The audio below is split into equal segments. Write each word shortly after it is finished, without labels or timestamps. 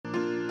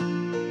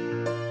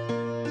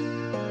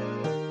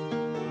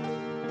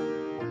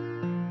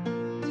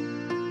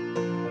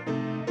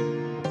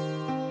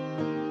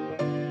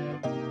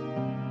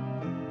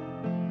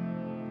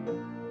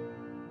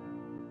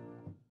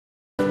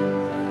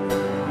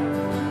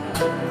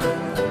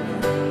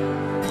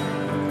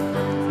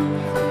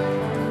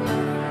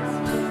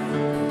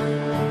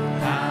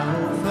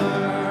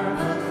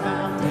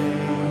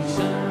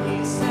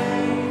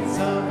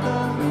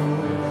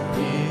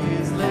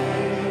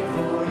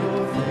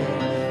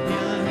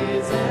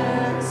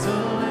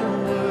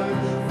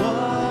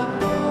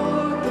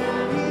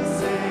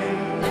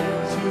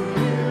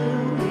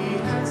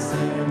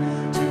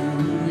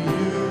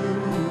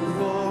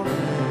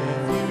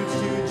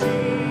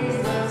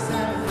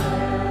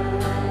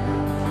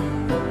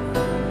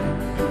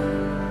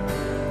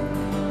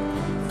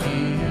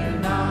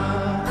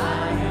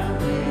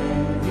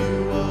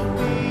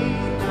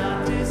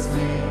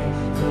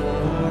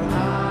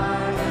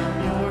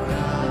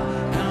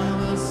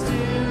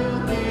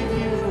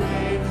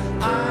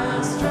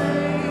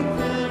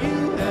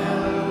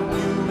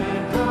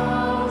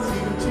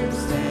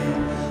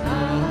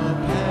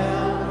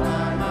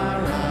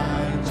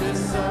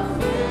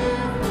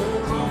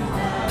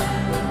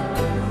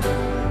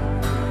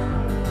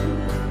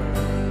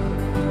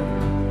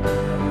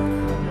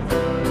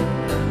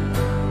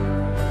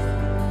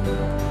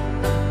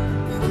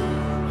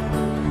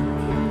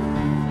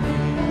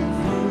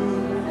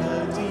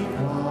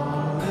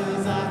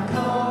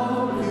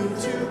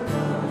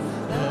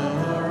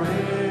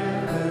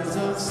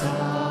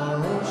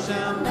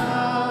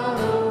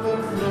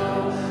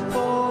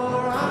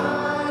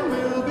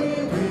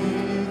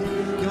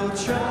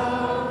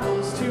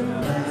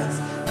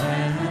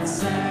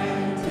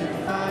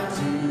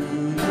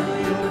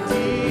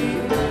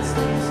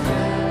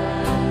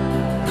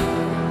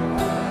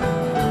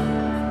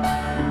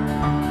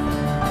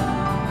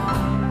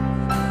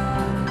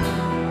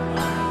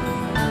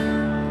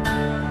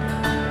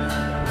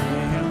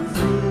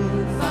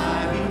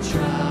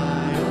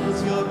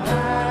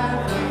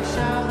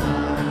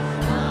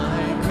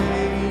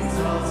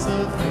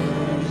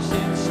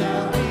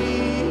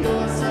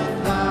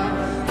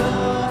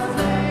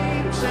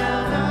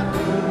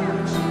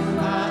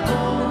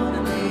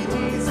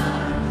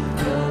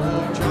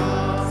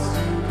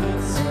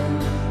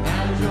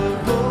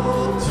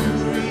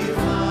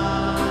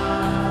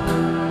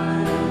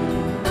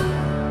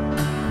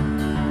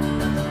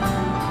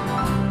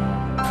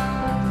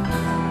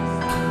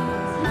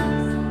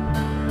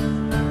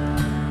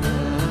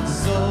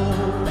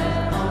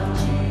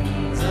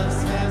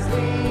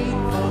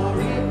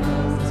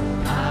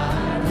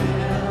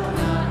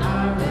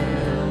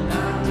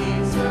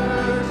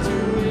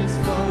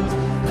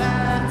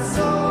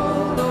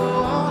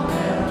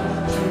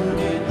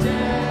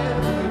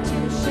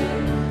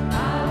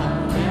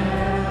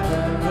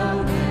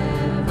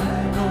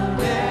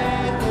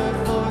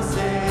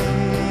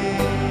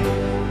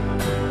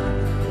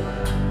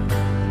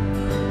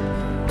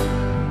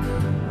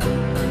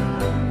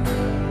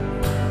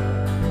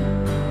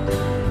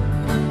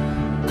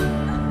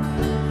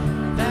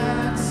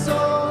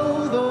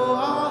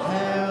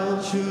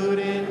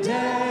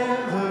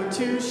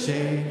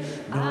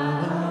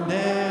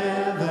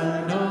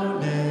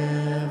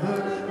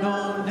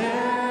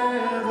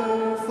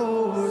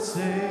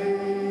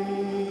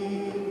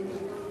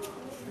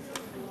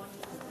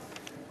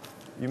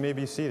You may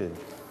be seated.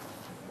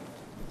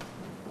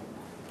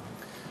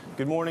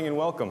 Good morning and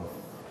welcome.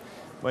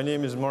 My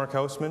name is Mark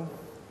Hausman.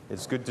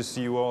 It's good to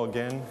see you all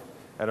again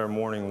at our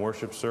morning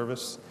worship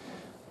service.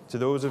 To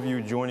those of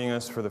you joining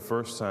us for the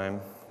first time,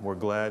 we're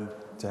glad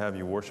to have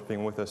you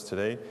worshiping with us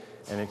today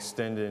and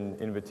extend an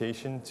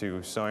invitation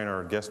to sign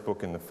our guest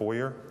book in the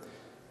foyer.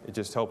 It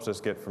just helps us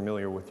get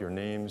familiar with your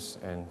names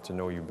and to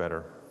know you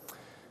better.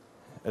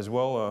 As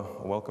well,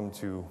 welcome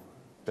to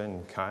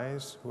Ben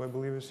Kais, who I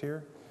believe is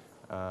here.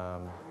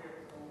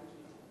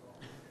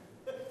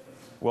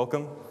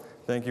 Welcome.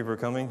 Thank you for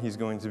coming. He's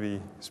going to be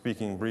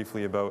speaking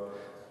briefly about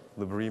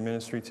L'Abri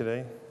ministry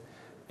today.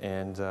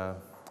 And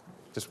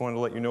just wanted to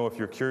let you know, if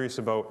you're curious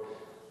about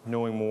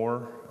knowing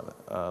more,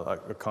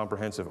 a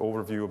comprehensive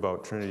overview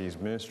about Trinity's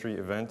ministry,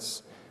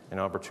 events, and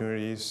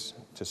opportunities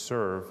to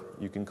serve,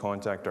 you can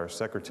contact our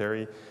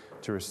secretary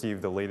to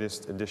receive the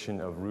latest edition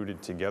of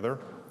Rooted Together,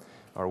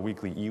 our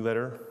weekly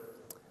e-letter.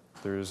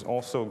 There's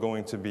also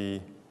going to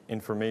be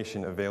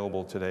information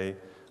available today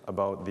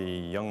about the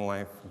Young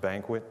Life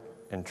Banquet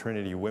and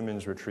Trinity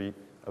Women's Retreat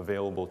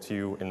available to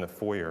you in the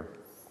foyer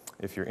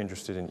if you're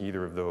interested in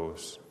either of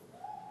those.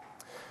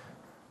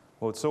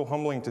 Well, it's so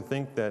humbling to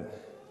think that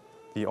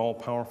the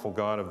all-powerful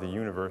God of the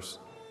universe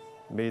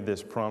made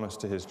this promise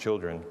to his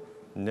children: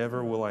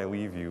 never will I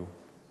leave you,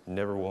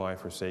 never will I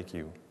forsake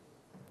you.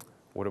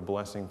 What a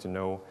blessing to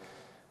know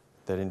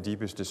that in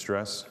deepest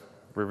distress,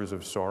 rivers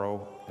of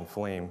sorrow and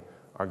flame,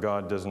 our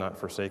God does not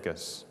forsake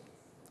us.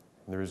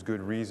 And there is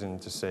good reason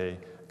to say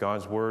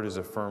God's word is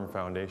a firm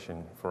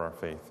foundation for our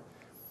faith.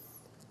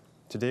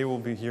 Today we'll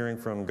be hearing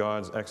from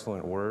God's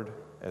excellent word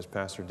as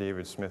Pastor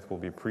David Smith will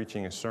be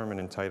preaching a sermon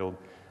entitled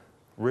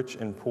Rich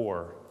and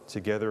Poor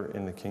Together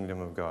in the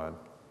Kingdom of God.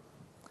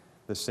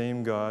 The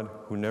same God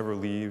who never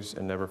leaves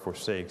and never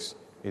forsakes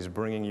is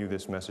bringing you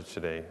this message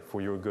today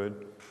for your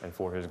good and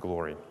for his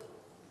glory.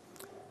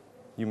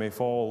 You may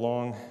follow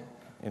along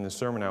in the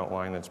sermon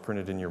outline that's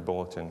printed in your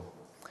bulletin.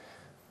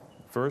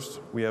 First,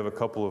 we have a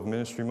couple of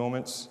ministry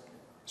moments.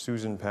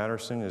 Susan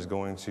Patterson is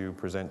going to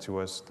present to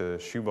us the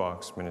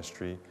shoebox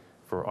ministry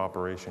for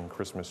Operation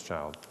Christmas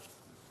Child.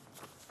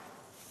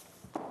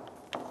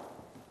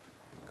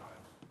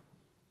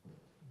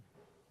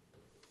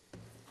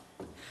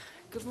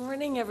 Good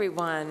morning,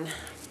 everyone.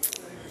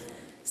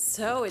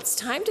 So it's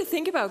time to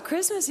think about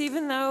Christmas,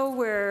 even though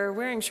we're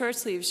wearing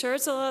short-sleeve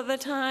shirts a lot of the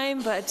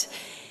time, but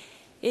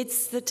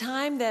it's the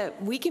time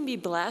that we can be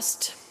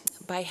blessed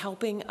by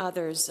helping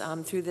others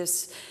through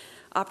this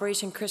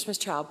Operation Christmas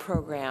Child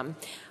program.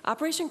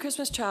 Operation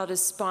Christmas Child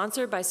is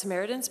sponsored by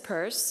Samaritan's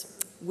Purse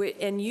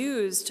and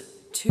used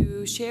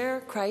to share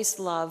Christ's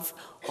love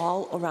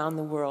all around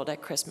the world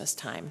at Christmas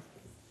time.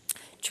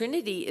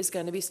 Trinity is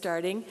going to be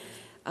starting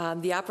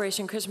the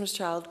Operation Christmas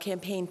Child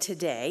campaign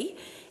today,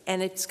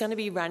 and it's going to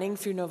be running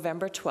through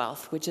November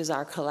 12th, which is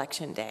our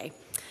collection day.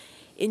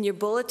 In your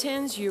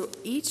bulletins, you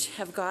each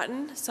have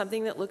gotten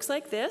something that looks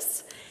like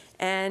this,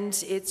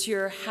 and it's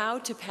your How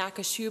to Pack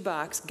a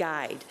Shoebox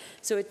guide.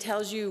 So it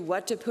tells you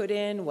what to put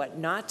in, what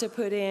not to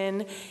put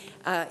in.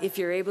 If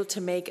you're able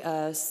to make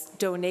a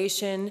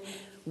donation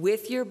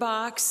with your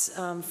box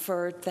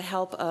for the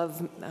help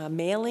of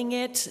mailing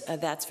it,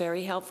 that's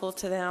very helpful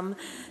to them.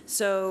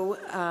 So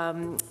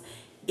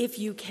if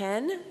you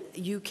can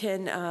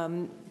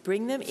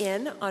bring them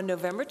in on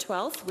November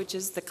 12th, which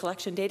is the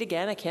collection date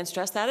again. I can't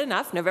stress that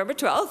enough, November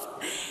 12th.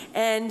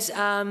 And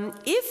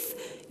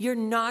if you're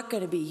not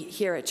going to be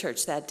here at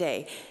church that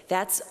day,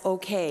 that's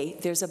okay.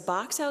 There's a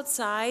box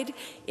outside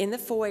in the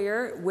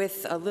foyer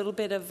with a little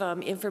bit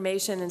of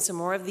information and some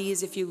more of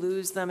these if you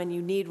lose them and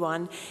you need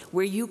one,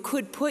 where you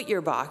could put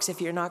your box if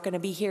you're not going to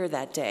be here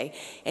that day.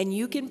 And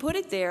you can put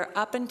it there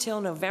up until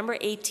November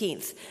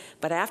 18th.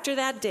 But after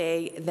that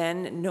day,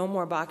 then no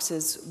more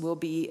boxes will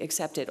be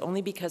accepted,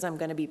 only because I'm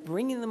going to be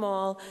bringing them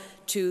all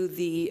to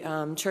the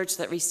church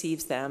that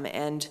receives them,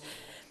 and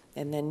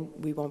then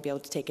we won't be able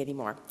to take any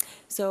more.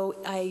 So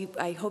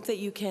I hope that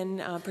you can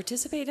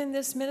participate in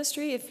this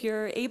ministry if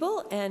you're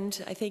able,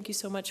 and I thank you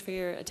so much for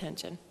your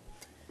attention.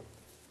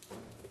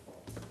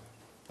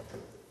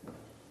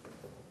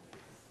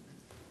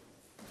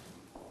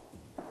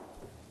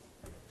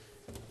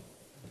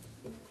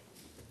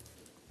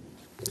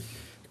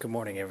 Good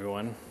morning,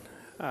 everyone.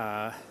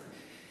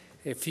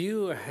 If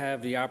you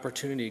have the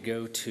opportunity to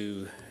go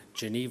to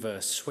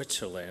Geneva,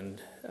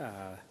 Switzerland,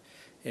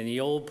 in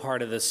the old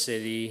part of the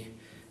city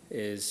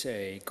is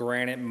a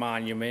granite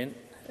monument,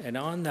 and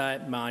on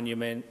that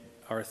monument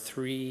are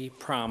three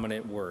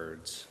prominent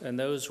words, and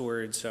those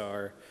words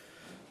are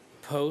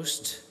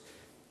post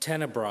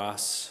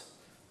tenebras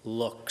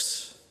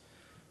lux.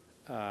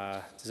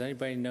 Does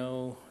anybody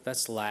know?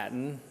 That's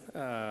Latin.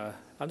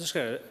 I'm just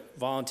going to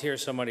volunteer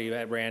somebody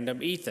at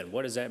random. Ethan,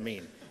 what does that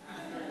mean?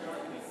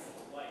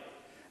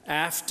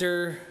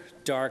 After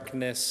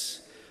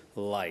darkness,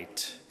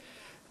 light.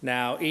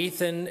 Now,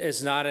 Ethan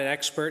is not an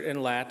expert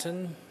in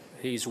Latin.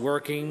 He's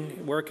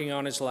working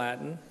on his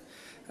Latin.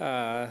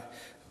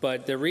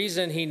 But the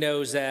reason he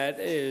knows that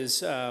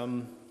is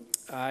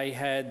I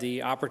had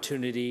the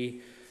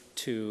opportunity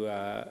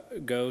to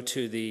go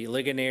to the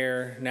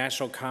Ligonier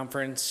National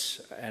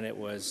Conference, and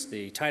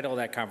the title of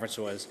that conference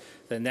was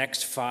The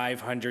Next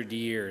 500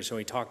 Years. And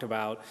we talked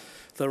about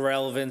the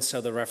relevance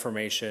of the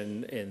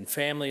Reformation in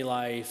family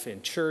life,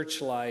 in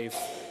church life,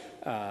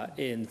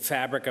 in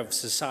fabric of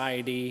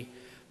society.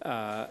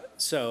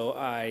 So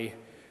I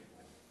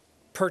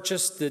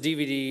purchased the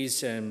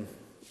DVDs, and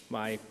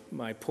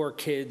my poor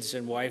kids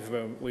and wife,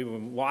 we've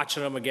been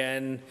watching them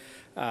again.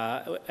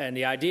 And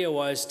the idea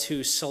was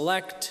to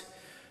select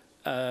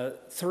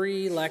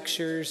 3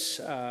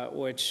 lectures,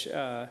 which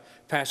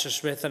Pastor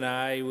Smith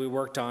and we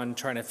worked on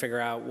trying to figure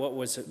out what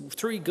was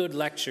 3 good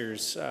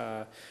lectures.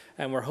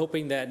 And we're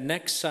hoping that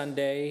next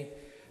Sunday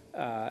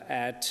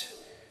at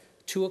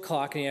 2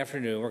 o'clock in the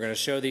afternoon, we're going to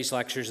show these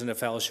lectures in the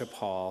fellowship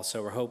hall.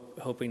 So we're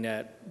hoping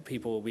that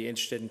people will be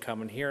interested in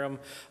coming and hear them.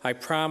 I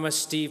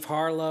promised Steve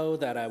Harlow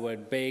that I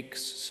would bake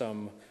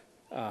some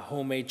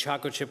homemade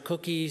chocolate chip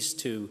cookies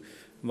to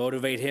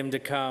motivate him to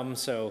come.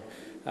 So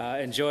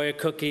enjoy a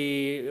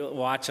cookie,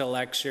 watch a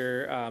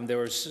lecture. There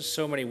were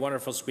so many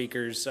wonderful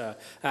speakers,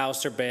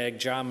 Alistair Begg,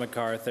 John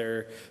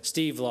MacArthur,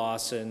 Steve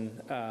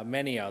Lawson,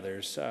 many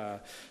others.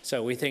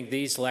 So we think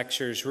these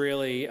lectures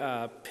really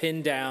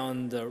pin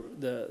down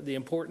the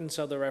importance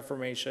of the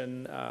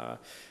Reformation,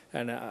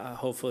 and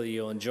hopefully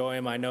you'll enjoy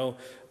them. I know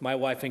my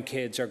wife and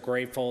kids are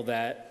grateful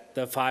that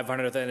the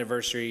 500th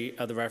anniversary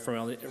of the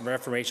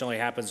Reformation only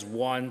happens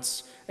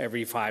once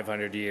every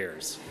 500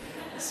 years.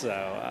 So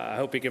I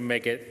hope you can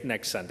make it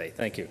next Sunday.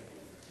 Thank you.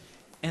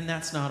 And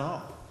that's not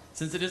all.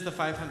 Since it is the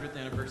 500th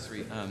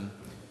anniversary,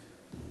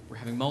 we're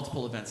having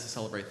multiple events to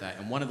celebrate that.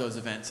 And one of those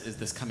events is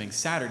this coming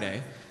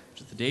Saturday,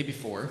 which is the day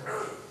before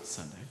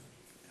Sunday,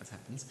 as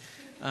happens.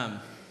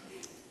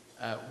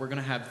 We're going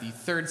to have the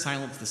third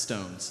Silence the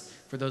Stones.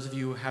 For those of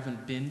you who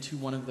haven't been to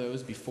one of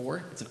those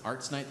before, it's an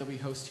arts night that we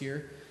host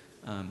here.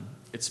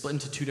 It's split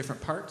into 2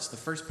 different parts. The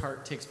first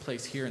part takes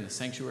place here in the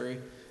sanctuary.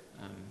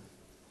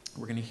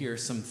 We're going to hear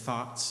some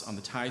thoughts on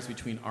the ties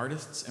between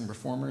artists and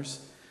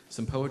reformers,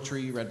 some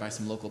poetry read by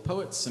some local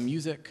poets, some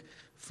music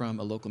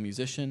from a local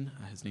musician.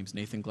 His name's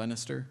Nathan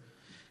Glenister.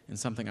 And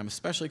something I'm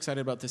especially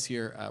excited about this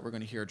year, we're going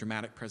to hear a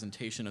dramatic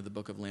presentation of the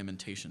Book of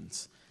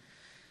Lamentations.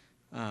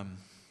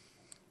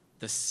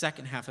 The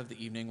second half of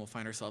the evening, we'll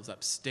find ourselves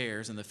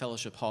upstairs in the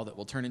fellowship hall that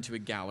will turn into a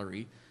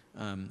gallery.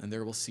 And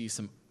there we'll see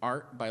some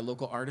art by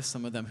local artists,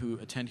 some of them who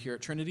attend here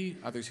at Trinity,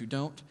 others who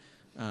don't.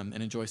 And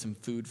enjoy some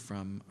food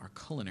from our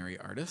culinary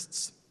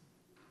artists.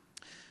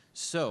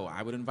 So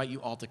I would invite you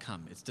all to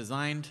come. It's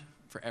designed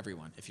for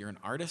everyone. If you're an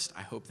artist,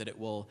 I hope that it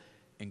will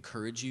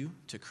encourage you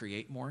to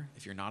create more.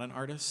 If you're not an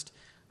artist,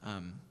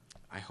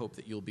 I hope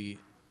that you'll be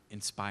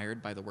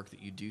inspired by the work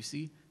that you do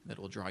see, that it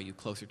will draw you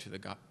closer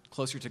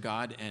to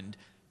God and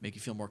make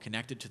you feel more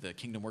connected to the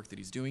kingdom work that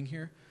he's doing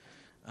here.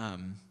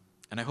 And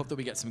I hope that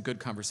we get some good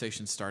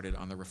conversations started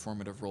on the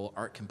reformative role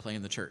art can play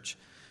in the church.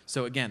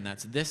 So again,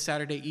 that's this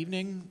Saturday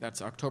evening.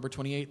 That's October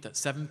 28th at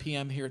 7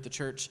 p.m. here at the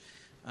church.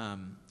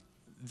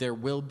 There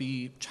will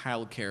be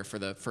childcare for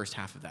the first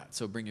half of that.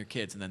 So bring your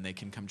kids, and then they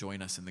can come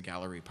join us in the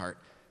gallery part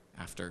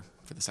after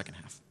for the second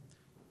half.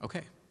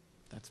 Okay,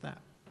 that's that.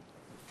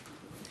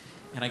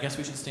 And I guess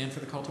we should stand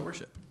for the call to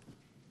worship.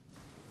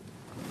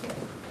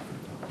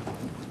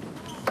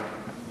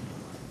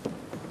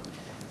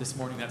 This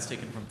morning, that's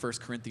taken from 1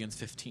 Corinthians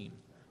 15.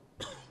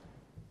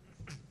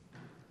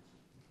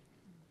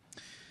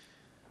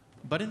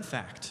 But in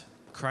fact,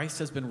 Christ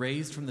has been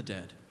raised from the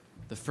dead,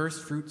 the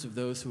first fruits of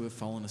those who have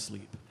fallen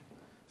asleep.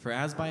 For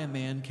as by a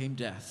man came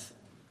death,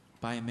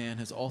 by a man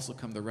has also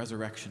come the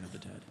resurrection of the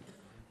dead.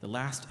 The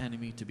last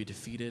enemy to be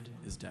defeated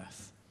is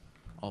death.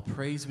 All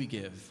praise we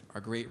give, our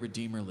great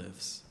Redeemer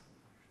lives.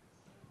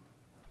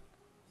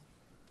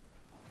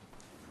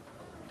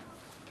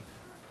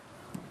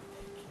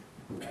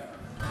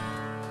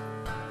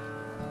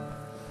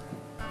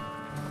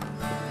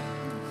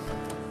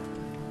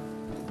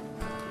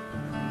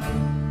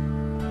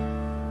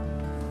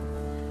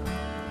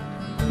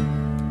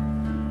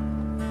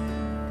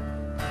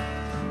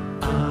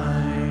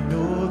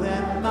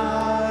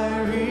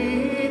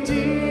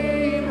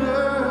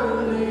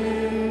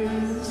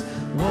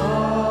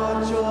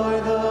 What joy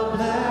the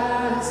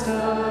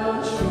blessed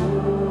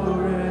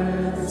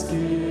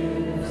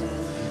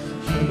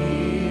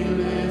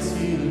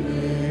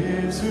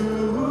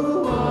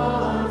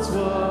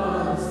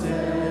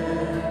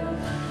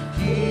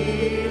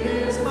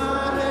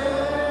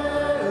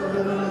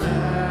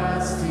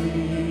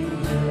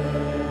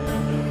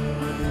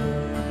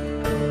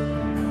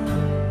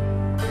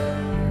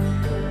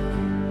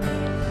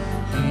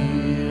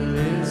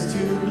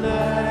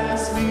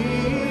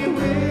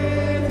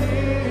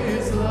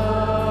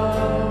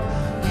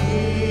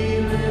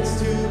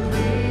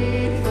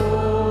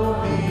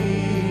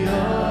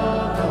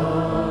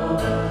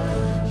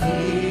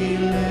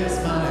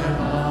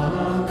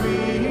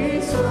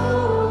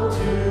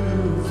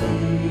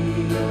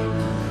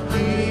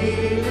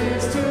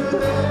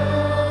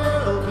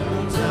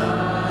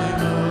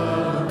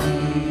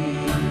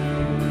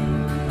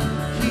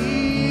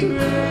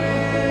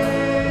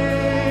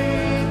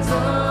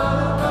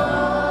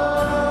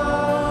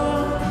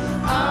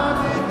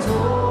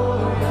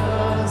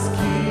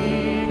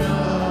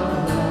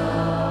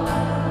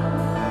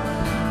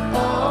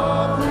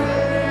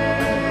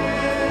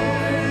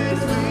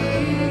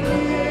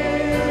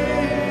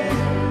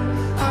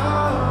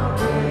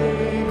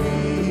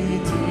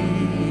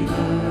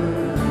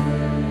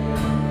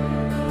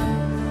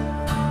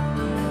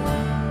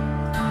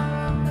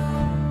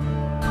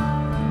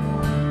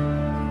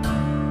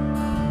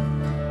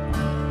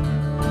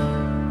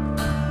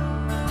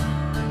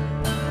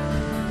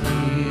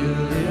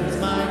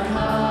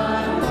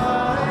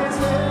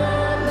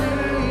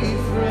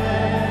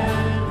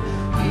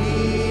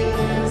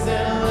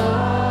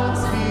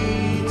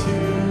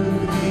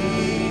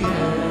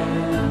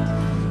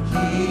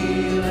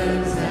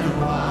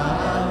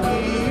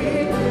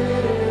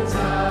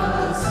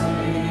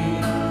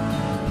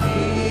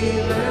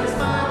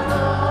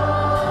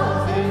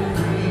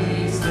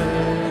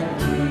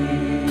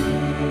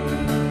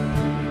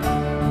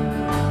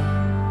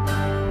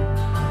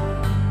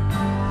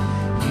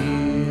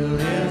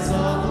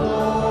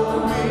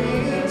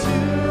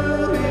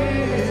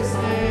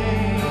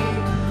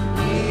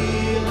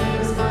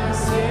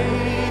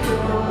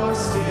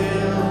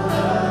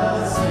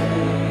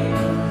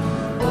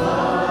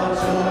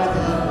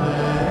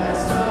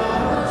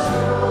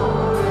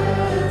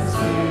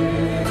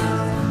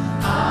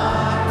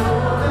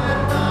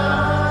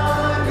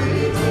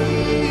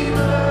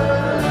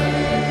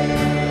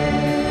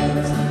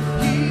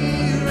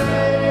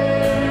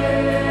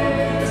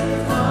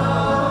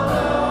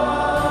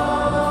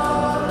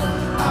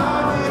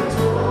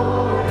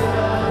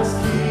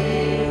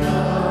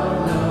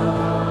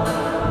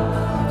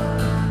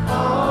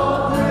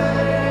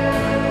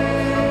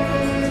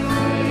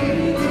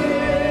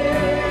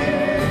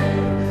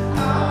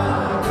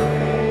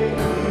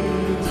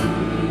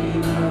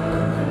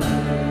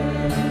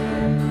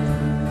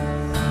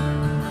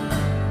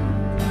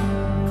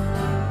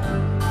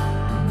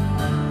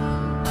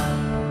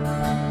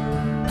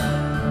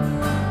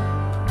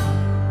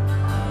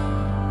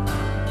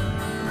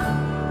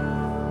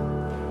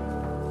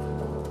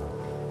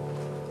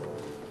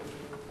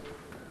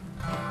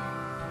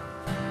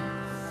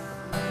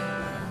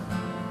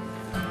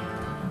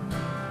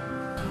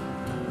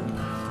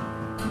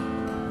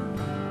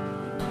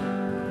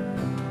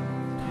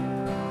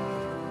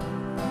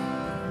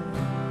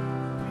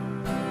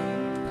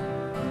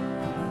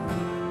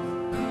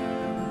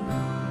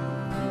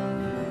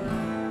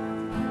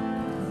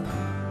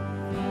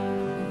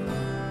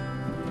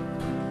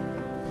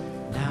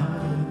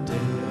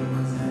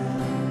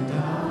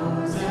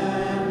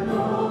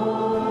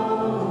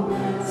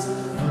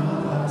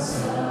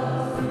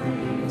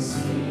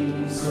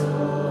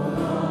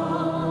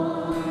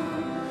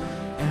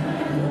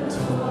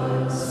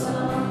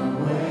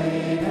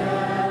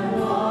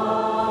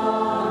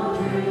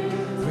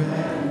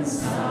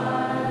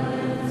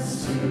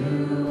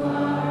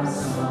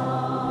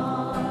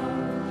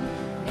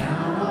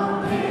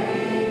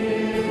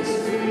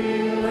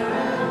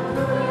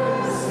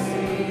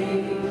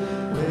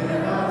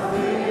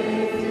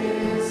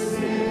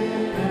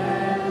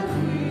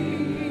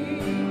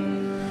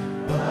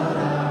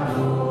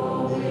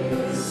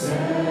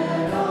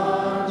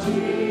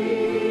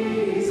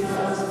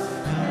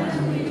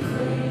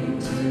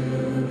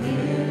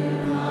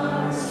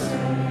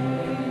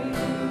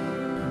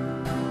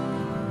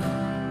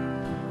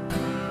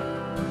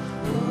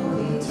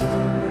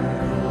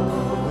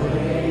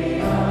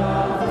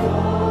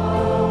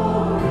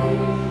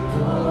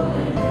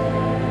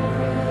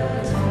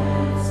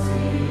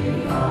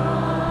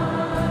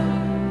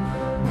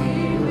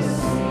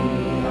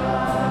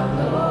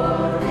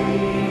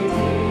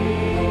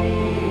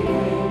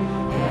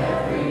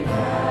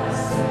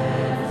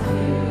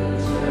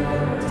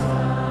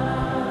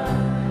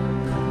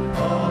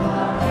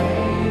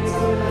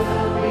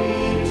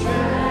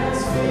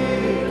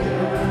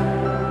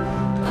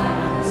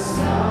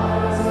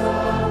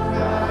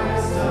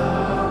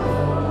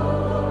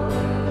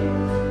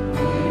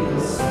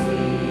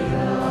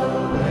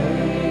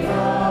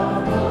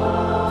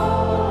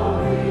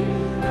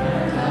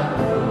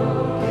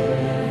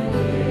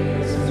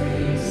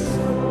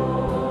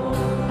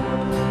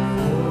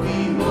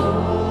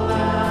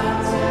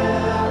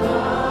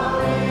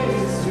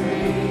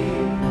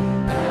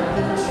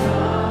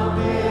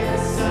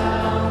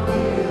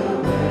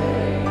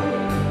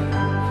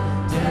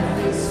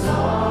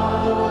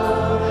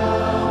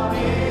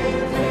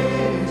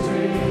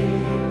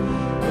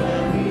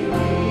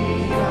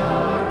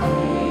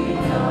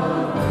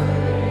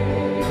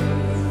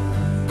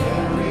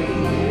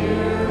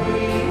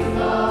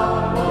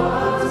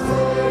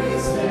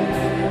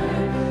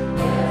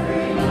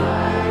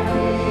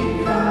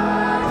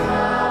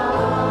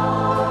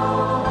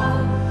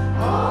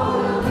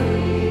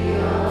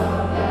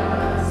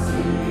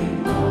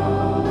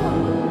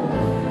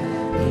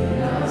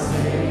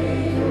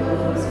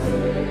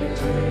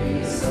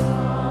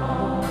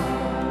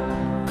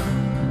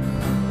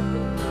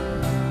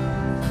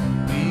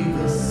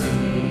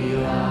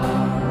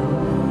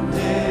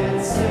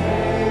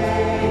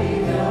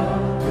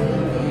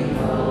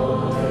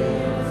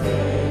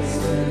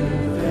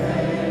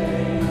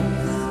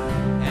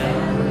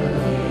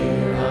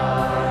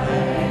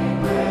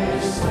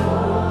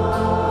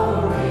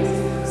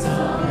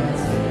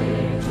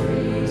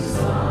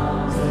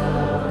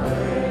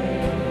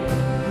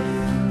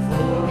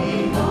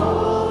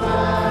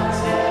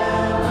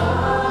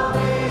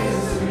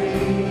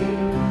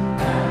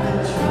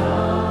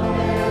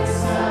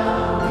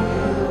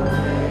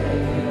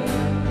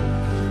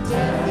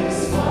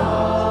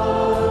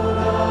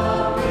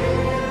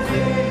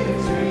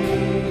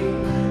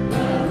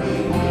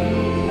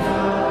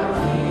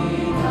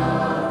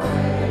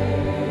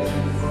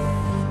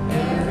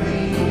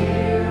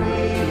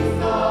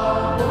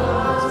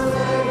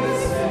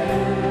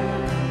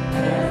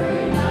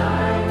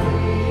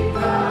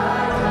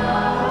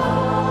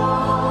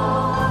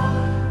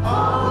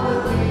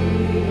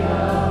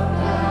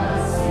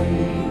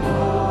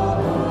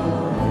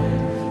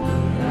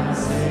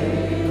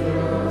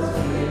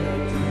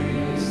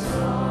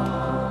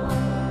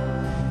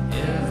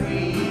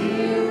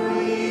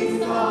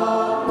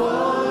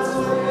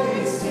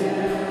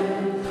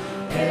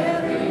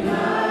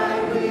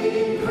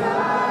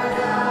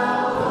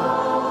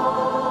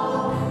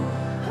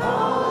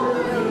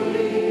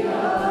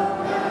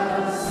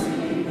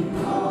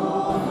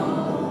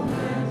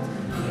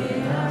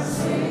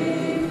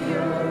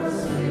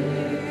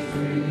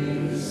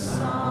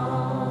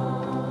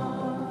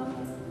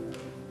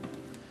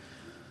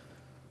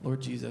Lord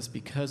Jesus,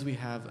 because we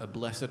have a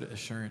blessed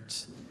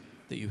assurance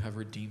that you have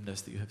redeemed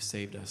us, that you have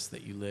saved us,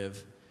 that you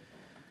live,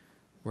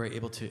 we're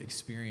able to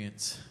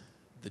experience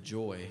the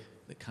joy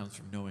that comes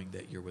from knowing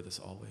that you're with us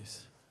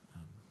always.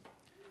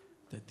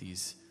 That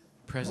these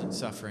present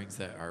sufferings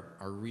that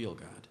are real,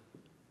 God,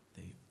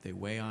 they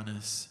weigh on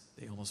us,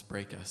 they almost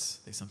break us,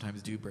 they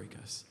sometimes do break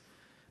us.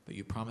 But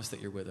you promise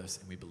that you're with us,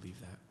 and we believe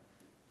that.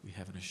 We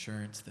have an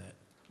assurance that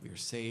we are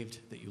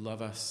saved, that you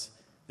love us,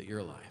 that you're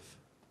alive.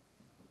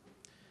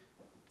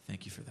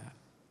 Thank you for that.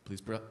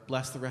 Please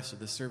bless the rest of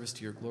this service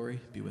to your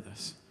glory. Be with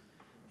us.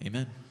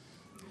 Amen.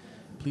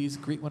 Please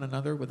greet one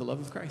another with the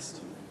love of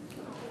Christ.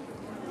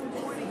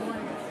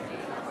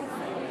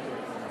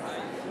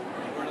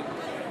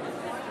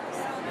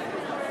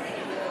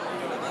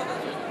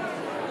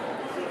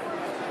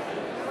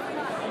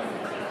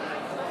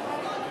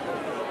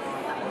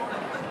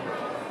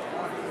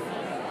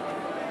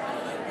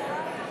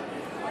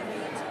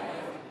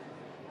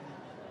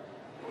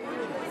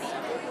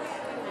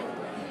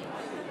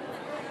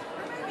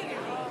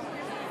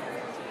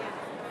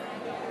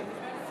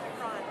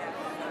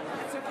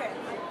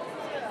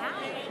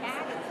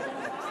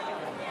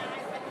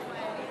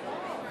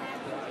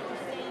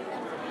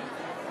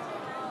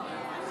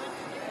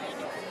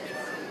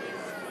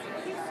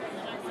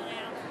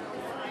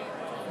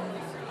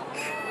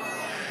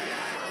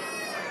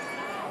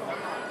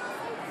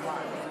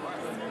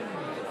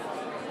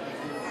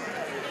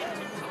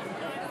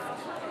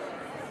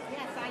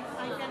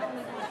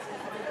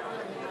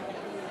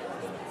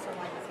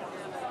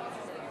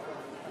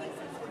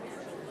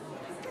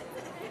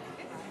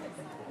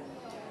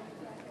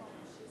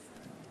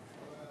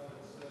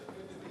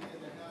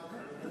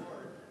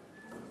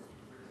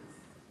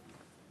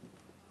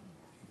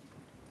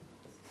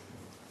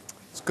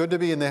 It's good to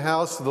be in the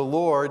house of the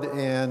Lord,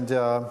 and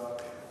I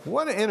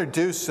want to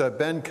introduce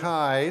Ben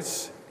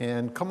Kais.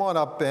 And come on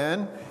up,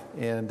 Ben.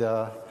 And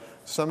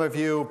some of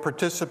you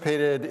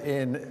participated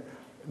in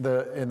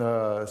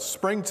the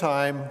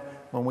springtime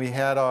when we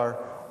had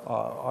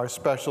our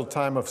special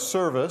time of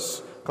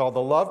service called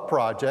the Love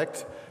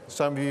Project.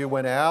 Some of you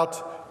went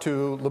out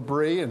to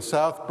L'Abri and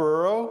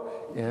Southborough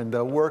and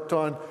worked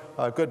on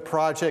a good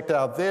project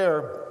out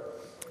there.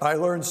 I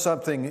learned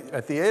something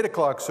at the 8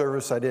 o'clock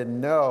service I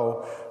didn't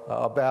know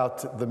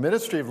about the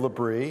ministry of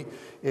L'Abri.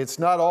 It's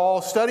not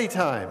all study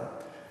time.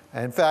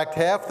 In fact,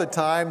 half the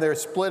time they're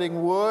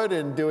splitting wood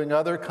and doing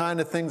other kind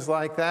of things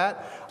like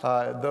that,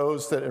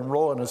 those that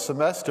enroll in a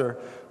semester.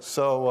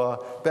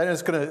 So Ben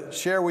is going to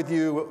share with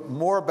you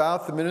more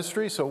about the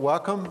ministry. So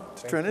welcome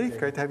to Trinity.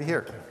 Great to have you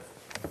here.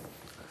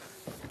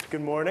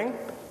 Good morning.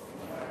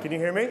 Can you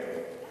hear me?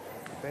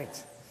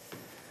 Thanks.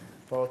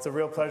 Well, it's a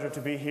real pleasure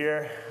to be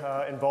here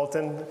in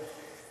Bolton.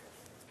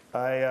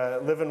 I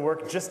live and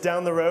work just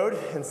down the road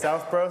in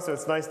Southborough, so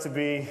it's nice to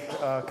be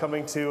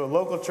coming to a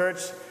local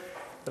church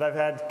that I've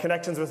had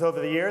connections with over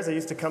the years. I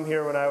used to come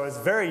here when I was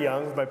very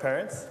young with my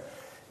parents,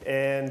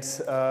 and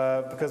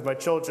because my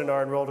children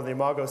are enrolled in the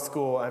Imago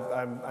School,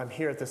 I'm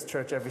here at this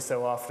church every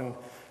so often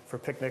for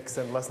picnics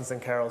and lessons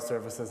and carol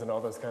services and all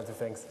those kinds of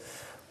things.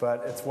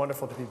 But it's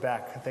wonderful to be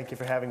back. Thank you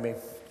for having me.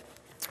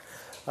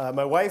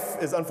 My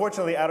wife is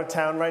unfortunately out of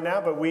town right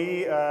now, but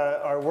we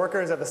are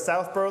workers at the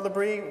Southborough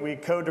L'Abri. We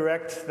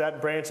co-direct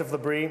that branch of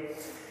L'Abri,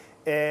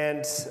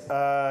 and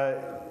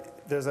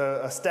there's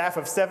a staff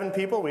of 7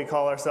 people. We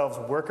call ourselves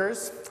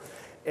workers,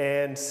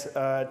 and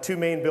 2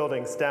 main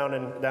buildings down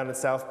in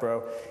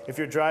Southborough. If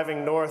you're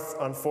driving north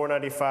on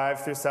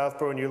 495 through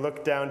Southborough and you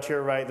look down to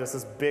your right, there's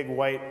this big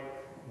white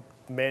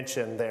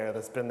mansion there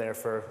that's been there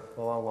for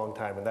a long, long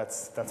time, and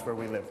that's where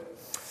we live.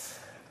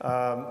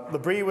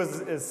 L'Abri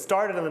is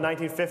started in the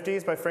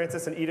 1950s by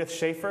Francis and Edith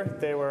Schaefer.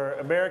 They were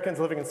Americans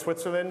living in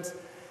Switzerland,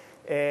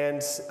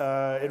 and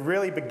it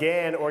really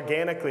began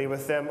organically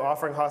with them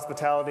offering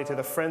hospitality to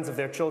the friends of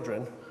their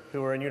children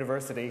who were in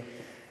university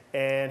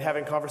and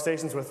having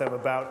conversations with them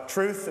about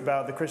truth,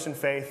 about the Christian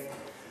faith,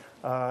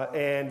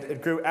 and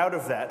it grew out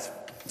of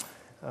that.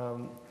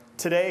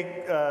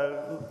 Today,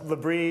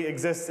 L'Abri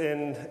exists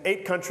in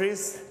 8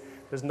 countries.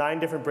 There's 9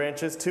 different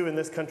branches, 2 in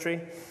this country.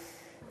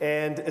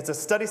 And it's a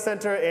study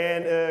center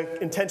and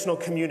an intentional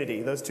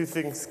community. Those 2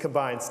 things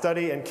combined,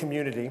 study and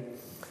community.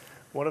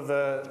 One of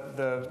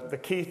the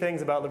key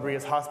things about L'Abri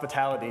is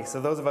hospitality. So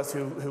those of us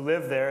who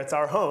live there, it's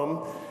our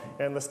home.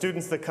 And the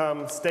students that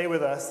come stay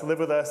with us, live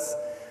with us,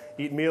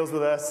 eat meals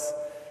with us.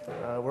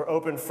 We're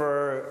open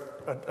for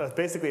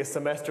basically a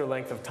semester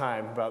length of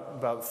time,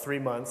 about 3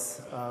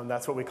 months.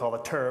 That's what we call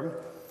a term.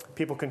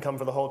 People can come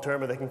for the whole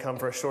term, or they can come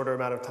for a shorter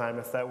amount of time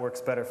if that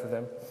works better for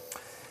them.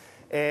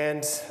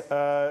 And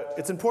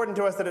it's important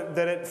to us that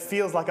it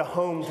feels like a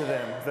home to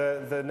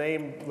them. The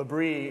name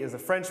L'Abri is a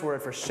French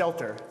word for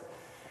shelter.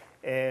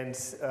 And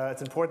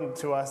it's important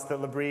to us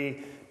that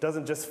L'Abri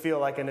doesn't just feel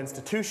like an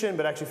institution,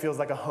 but actually feels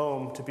like a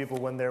home to people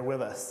when they're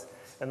with us.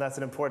 And that's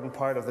an important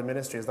part of the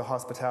ministry, is the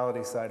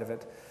hospitality side of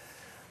it.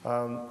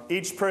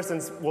 Each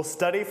person will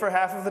study for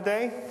half of the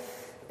day,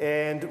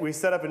 and we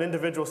set up an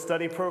individual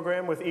study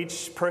program with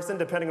each person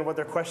depending on what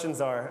their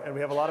questions are. And we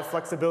have a lot of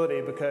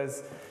flexibility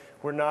because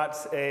We're not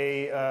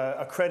a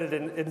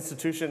accredited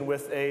institution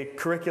with a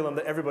curriculum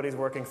that everybody's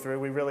working through.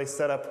 We really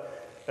set up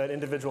an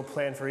individual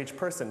plan for each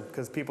person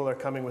because people are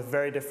coming with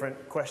very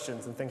different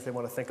questions and things they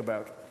want to think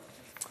about.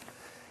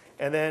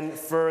 And then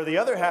for the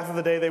other half of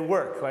the day, they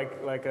work.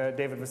 Like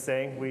David was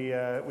saying,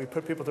 we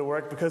put people to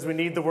work because we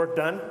need the work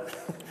done.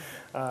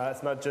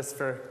 It's not just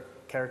for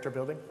character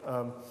building,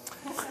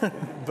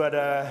 but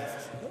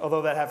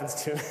although that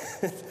happens too.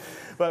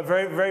 But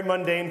very, very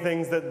mundane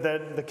things that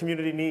the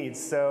community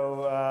needs.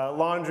 So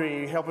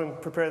laundry, helping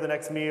prepare the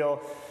next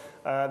meal.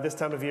 This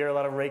time of year, a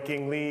lot of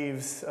raking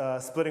leaves,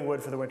 splitting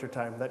wood for the winter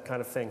time, that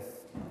kind of thing.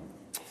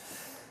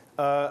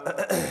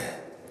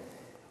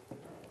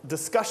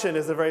 Discussion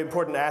is a very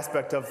important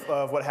aspect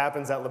of what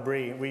happens at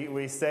L'Abri.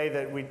 We say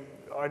that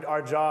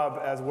our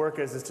job as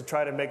workers is to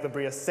try to make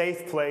L'Abri a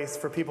safe place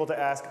for people to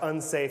ask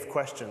unsafe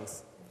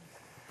questions.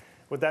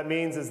 What that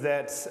means is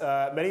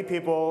that many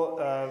people,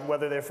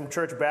 whether they're from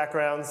church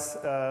backgrounds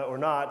or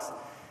not,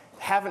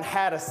 haven't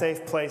had a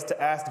safe place to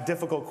ask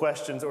difficult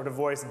questions or to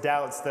voice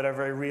doubts that are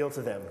very real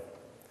to them.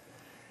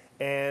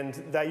 And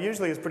that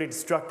usually is pretty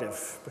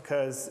destructive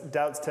because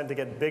doubts tend to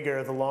get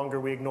bigger the longer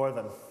we ignore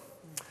them.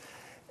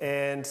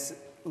 And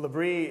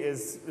L'Abri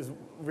is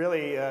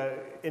really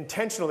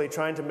intentionally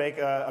trying to make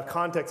a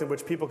context in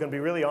which people can be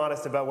really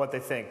honest about what they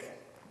think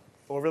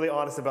or really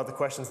honest about the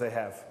questions they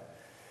have.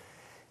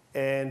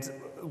 And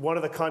one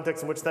of the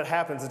contexts in which that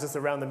happens is just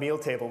around the meal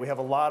table. We have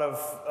a lot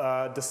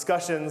of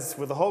discussions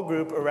with the whole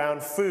group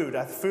around food.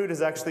 Food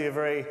is actually a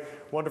very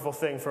wonderful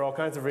thing for all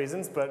kinds of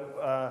reasons,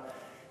 but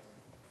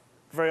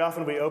very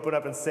often we open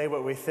up and say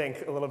what we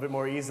think a little bit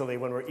more easily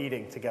when we're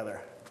eating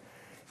together.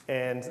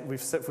 And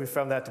we've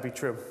found that to be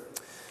true.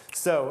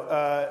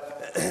 So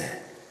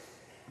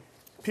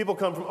people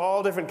come from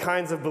all different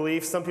kinds of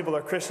beliefs. Some people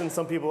are Christian,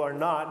 some people are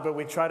not, but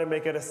we try to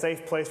make it a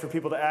safe place for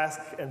people to ask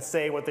and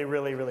say what they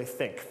really, really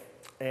think.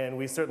 And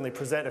we certainly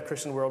present a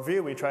Christian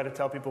worldview. We try to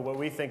tell people what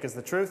we think is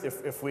the truth.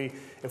 If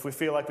we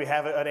feel like we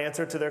have an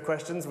answer to their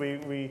questions,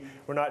 we're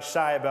not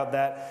shy about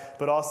that.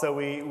 But also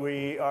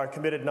we are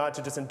committed not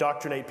to just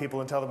indoctrinate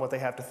people and tell them what they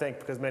have to think,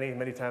 because many,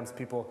 many times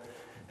people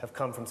have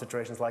come from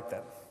situations like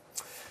that.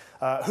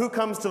 Who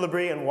comes to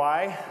L'Abri and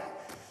why?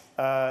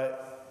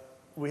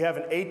 We have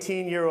an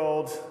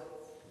 18-year-old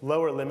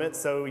lower limit,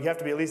 so you have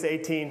to be at least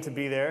 18 to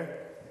be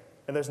there.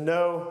 And there's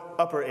no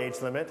upper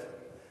age limit.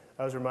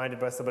 I was reminded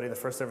by somebody in the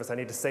first service I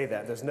need to say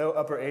that. There's no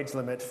upper age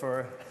limit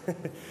for,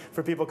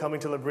 for people coming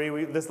to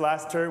L'Abri. This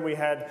last term we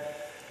had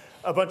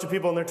a bunch of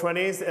people in their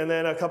 20s and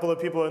then a couple of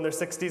people in their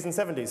 60s and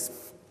 70s.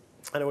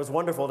 And it was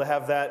wonderful to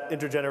have that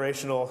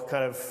intergenerational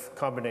kind of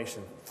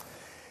combination.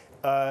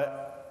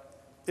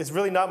 It's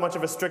really not much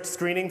of a strict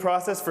screening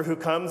process for who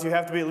comes. You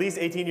have to be at least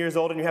 18 years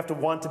old and you have to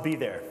want to be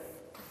there.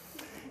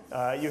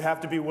 You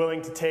have to be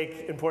willing to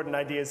take important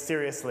ideas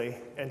seriously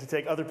and to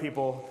take other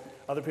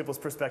people's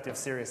perspectives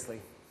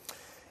seriously.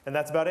 And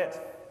that's about it.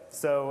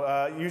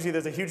 So usually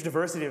there's a huge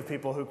diversity of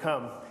people who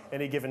come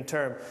any given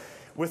term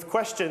with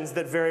questions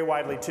that vary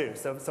widely too.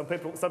 So some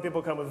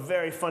people come with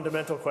very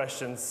fundamental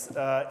questions.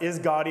 Is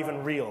God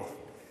even real?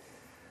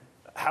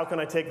 How can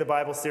I take the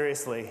Bible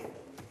seriously?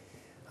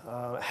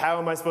 How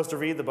am I supposed to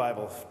read the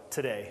Bible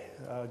today,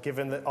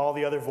 given that all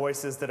the other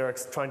voices that are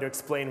trying to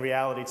explain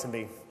reality to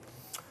me?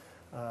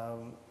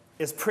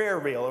 Is prayer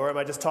real, or am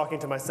I just talking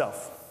to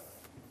myself?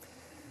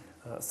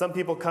 Some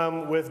people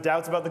come with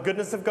doubts about the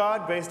goodness of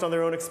God based on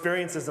their own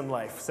experiences in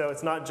life. So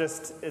it's not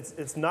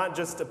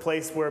just a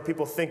place where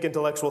people think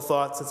intellectual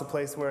thoughts. It's a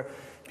place where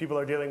people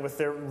are dealing with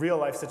their real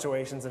life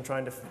situations and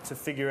trying to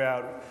figure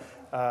out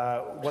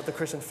what the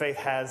Christian faith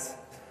has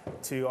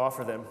to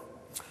offer them.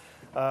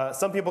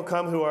 Some people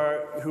come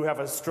who have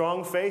a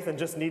strong faith and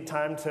just need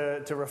time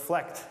to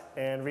reflect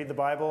and read the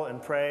Bible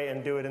and pray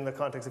and do it in the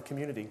context of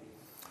community.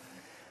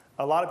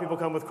 A lot of people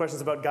come with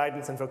questions about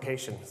guidance and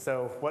vocation.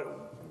 So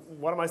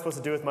what am I supposed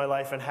to do with my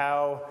life, and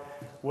how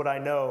would I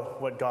know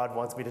what God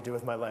wants me to do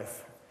with my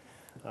life?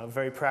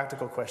 Very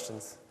practical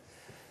questions.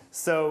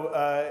 So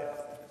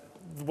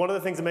one of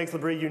the things that makes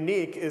L'Abri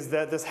unique is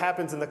that this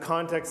happens in the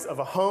context of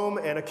a home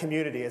and a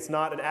community. It's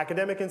not an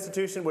academic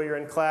institution where you're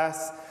in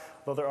class,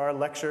 though there are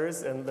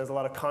lectures and there's a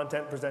lot of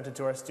content presented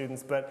to our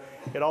students, but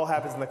it all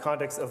happens in the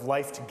context of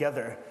life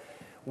together,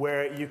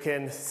 where you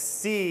can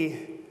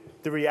see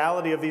the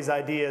reality of these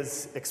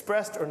ideas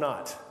expressed or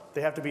not.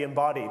 They have to be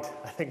embodied.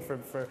 I think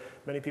for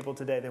many people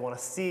today, they want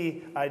to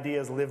see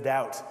ideas lived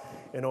out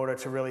in order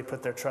to really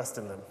put their trust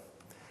in them.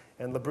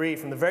 And L'Abri,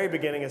 from the very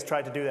beginning, has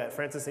tried to do that.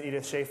 Francis and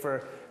Edith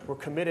Schaefer were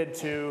committed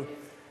to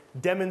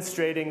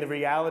demonstrating the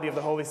reality of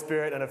the Holy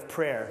Spirit and of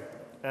prayer.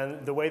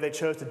 And the way they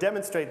chose to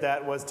demonstrate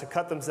that was to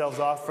cut themselves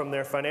off from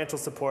their financial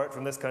support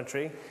from this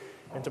country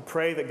and to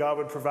pray that God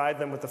would provide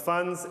them with the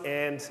funds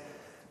and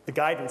the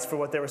guidance for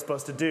what they were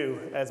supposed to do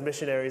as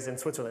missionaries in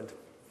Switzerland.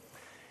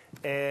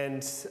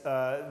 And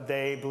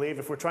they believed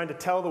if we're trying to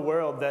tell the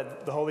world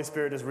that the Holy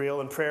Spirit is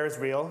real and prayer is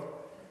real,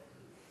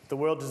 the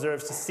world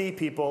deserves to see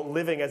people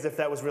living as if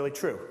that was really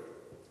true,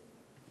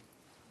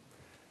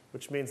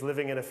 which means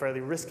living in a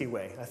fairly risky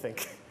way, I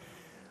think.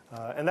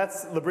 And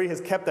L'Abri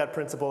has kept that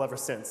principle ever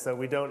since. So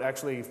we don't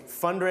actually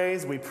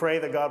fundraise. We pray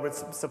that God would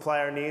supply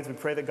our needs. We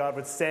pray that God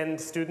would send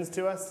students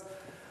to us.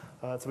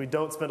 So we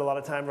don't spend a lot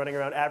of time running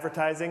around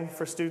advertising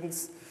for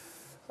students,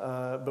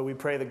 but we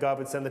pray that God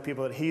would send the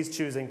people that He's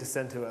choosing to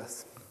send to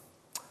us.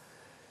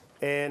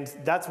 And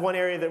that's one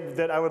area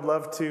that I would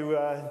love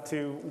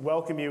to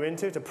welcome you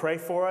into, to pray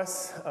for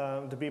us,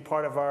 to be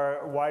part of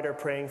our wider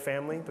praying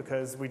family,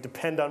 because we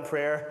depend on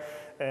prayer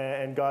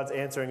and God's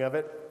answering of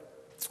it.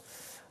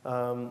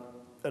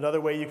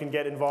 Another way you can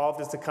get involved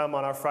is to come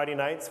on our Friday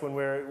nights when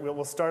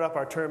we'll start up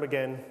our term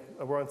again.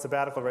 We're on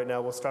sabbatical right now.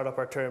 We'll start up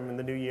our term in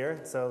the new year.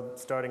 So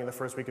starting in the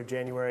first week of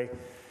January,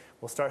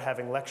 we'll start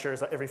having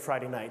lectures every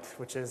Friday night,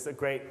 which is a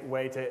great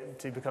way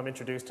to become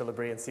introduced to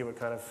L'Abri and see what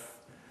kind of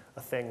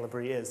a thing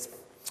L'Abri is.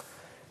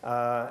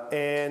 I'll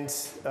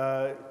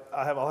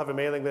have a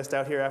mailing list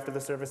out here after the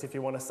service if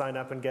you want to sign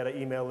up and get an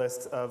email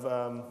list of,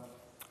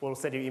 we'll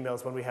send you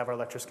emails when we have our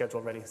lecture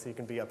schedule ready so you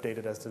can be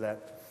updated as to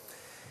that.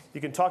 You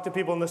can talk to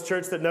people in this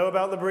church that know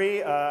about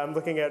L'Abri. I'm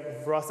looking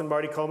at Ross and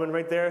Marty Coleman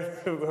right there,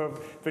 who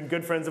have been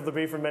good friends of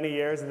L'Abri for many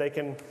years, and they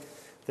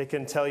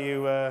can tell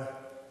you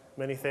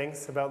many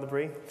things about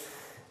L'Abri.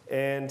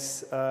 And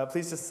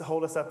please just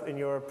hold us up in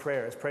your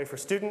prayers. Pray for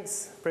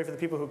students, pray for the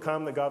people who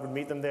come, that God would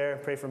meet them there,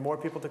 pray for more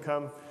people to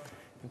come,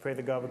 and pray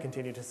that God would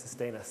continue to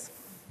sustain us.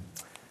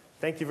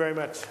 Thank you very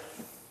much.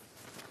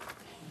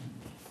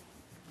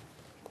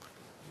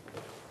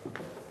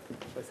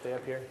 Should I stay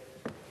up here?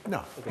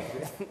 No. Okay.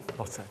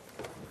 All set.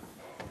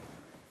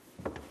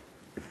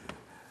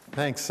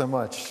 Thanks so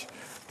much.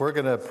 We're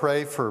going to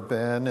pray for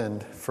Ben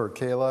and for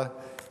Kayla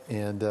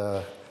and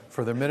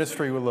for the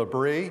ministry with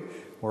L'Abri.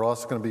 We're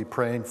also going to be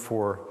praying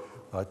for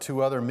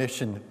two other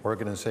mission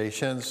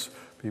organizations.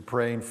 Be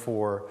praying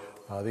for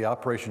the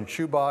Operation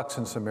Shoebox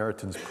and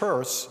Samaritan's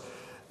Purse,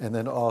 and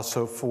then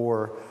also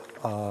for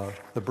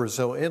the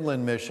Brazil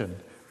Inland Mission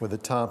with the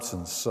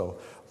Thompsons. So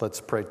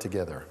let's pray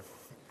together.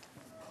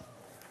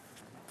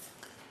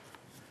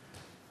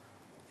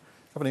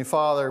 Heavenly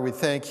Father, we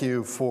thank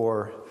you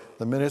for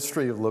the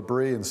ministry of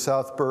L'Abri in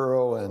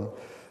Southborough,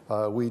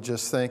 and we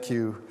just thank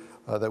you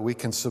that we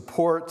can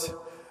support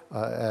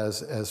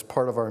as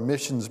part of our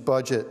missions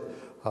budget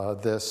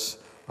this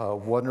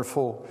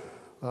wonderful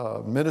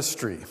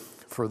ministry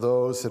for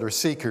those that are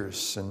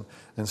seekers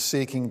and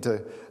seeking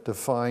to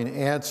find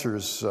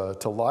answers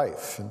to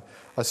life, and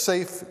a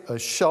safe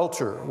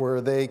shelter where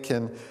they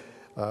can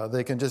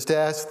just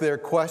ask their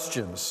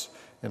questions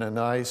in a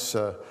nice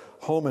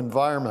home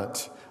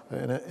environment,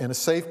 in a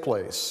safe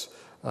place.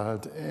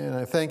 And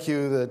I thank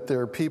you that there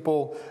are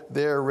people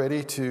there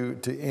ready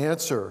to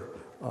answer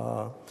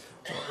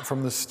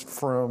from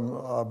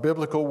a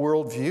biblical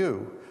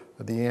worldview,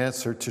 the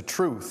answer to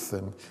truth.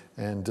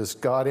 And does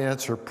God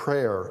answer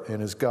prayer?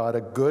 And is God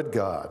a good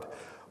God?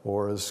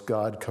 Or is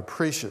God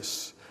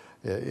capricious?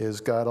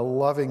 Is God a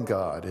loving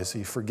God? Is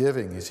He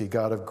forgiving? Is He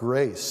God of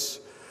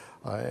grace?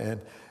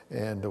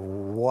 And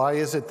why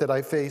is it that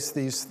I face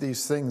these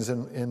things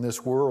in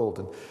this world?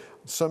 And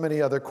so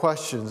many other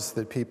questions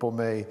that people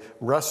may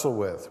wrestle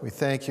with. We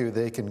thank you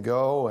they can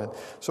go. And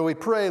so we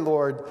pray,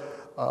 Lord,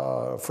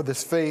 for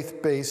this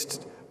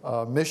faith-based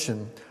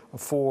mission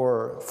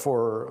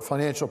for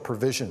financial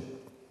provision.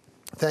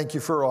 Thank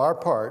you for our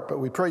part, but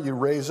we pray you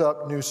raise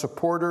up new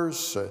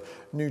supporters,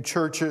 new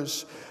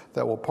churches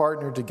that will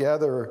partner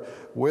together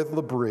with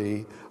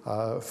L'Abri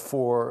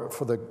for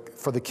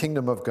the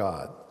kingdom of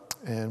God.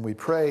 And we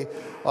pray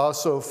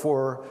also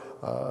for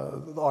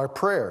our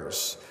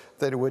prayers,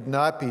 that it would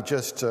not be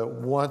just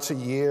once a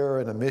year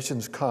in a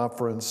missions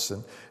conference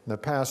and a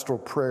pastoral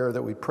prayer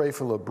that we pray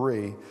for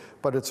L'Abri,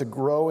 but it's a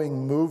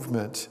growing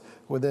movement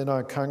within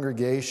our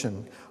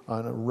congregation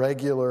on a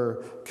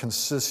regular,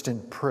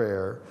 consistent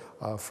prayer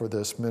for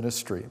this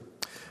ministry.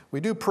 We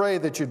do pray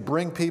that you'd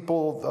bring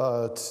people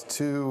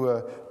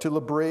to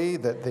L'Abri,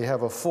 that they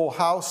have a full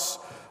house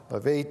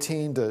of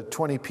 18 to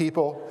 20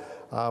 people.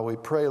 We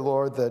pray,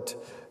 Lord, that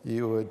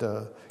you would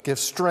give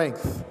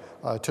strength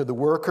to the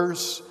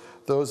workers,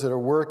 those that are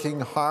working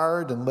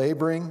hard and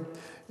laboring,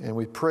 and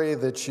we pray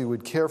that you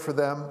would care for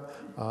them,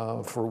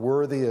 for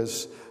worthy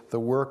is the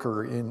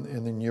worker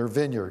in your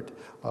vineyard,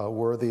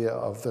 worthy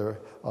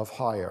of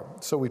hire.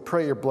 So we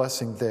pray your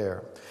blessing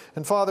there.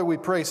 And Father, we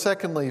pray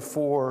secondly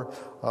for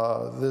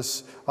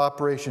this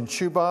Operation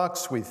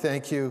Shoebox. We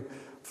thank you,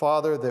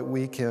 Father, that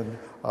we can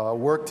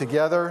work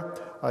together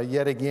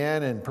yet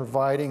again in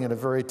providing in a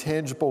very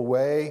tangible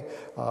way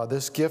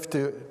this gift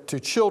to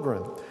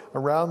children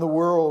around the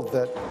world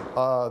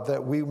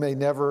that we may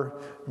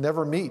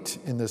never meet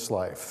in this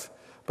life,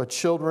 but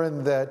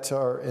children that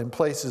are in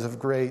places of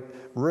great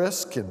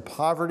risk and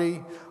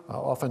poverty,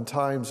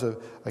 oftentimes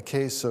a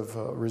case of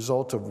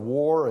result of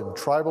war and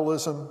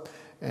tribalism.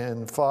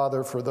 And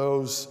Father, for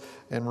those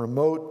in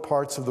remote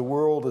parts of the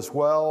world as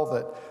well,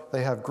 that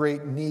they have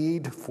great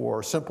need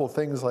for simple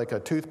things like a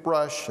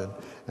toothbrush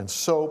and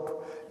soap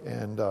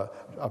and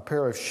a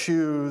pair of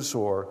shoes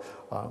or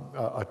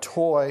a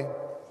toy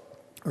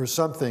or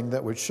something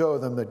that would show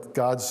them that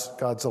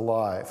God's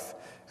alive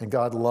and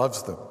God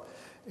loves them.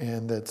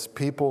 and that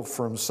people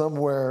from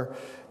somewhere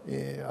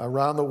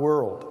around the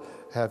world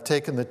have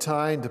taken the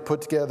time to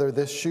put together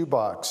this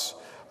shoebox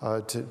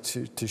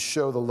to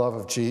show the love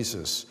of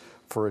Jesus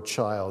for a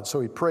child. So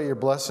we pray your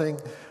blessing,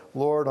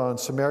 Lord, on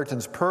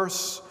Samaritan's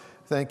Purse.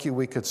 Thank you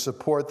we could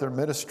support their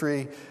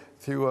ministry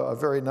through a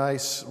very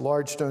nice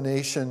large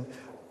donation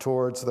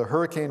towards the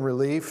hurricane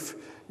relief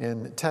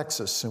in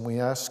Texas, and we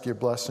ask your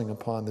blessing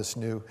upon this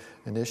new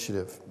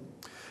initiative.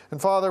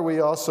 And Father, we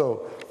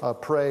also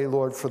pray,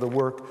 Lord, for the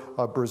work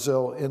of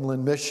Brazil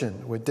Inland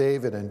Mission with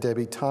David and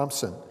Debbie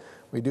Thompson.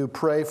 We do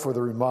pray for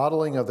the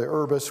remodeling of the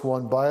Urbis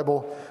One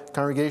Bible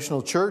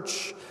Congregational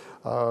Church,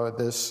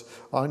 this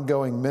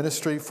ongoing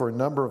ministry for a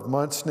number of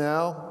months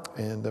now,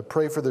 and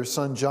pray for their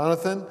son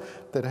Jonathan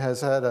that has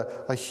had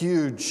a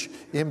huge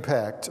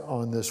impact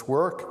on this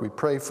work. We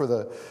pray for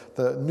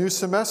the new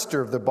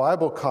semester of the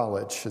Bible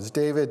College as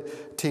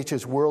David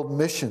teaches world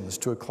missions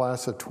to a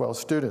class of 12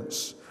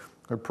 students.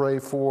 We pray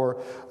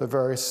for the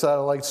various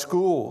satellite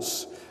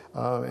schools,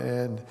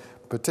 and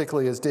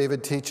particularly as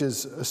David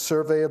teaches a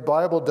survey of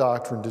Bible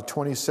doctrine to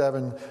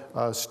 27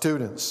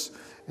 students.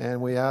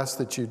 And we ask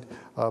that you'd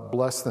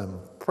bless them.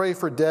 Pray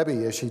for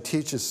Debbie as she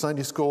teaches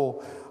Sunday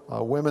school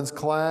women's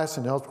class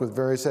and helps with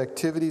various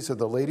activities of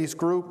the ladies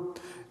group.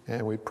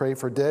 And we pray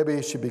for Debbie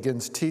as she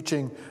begins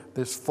teaching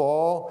this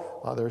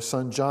fall. Their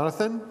son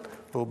Jonathan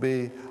will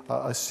be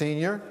a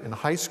senior in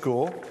high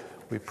school.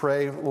 We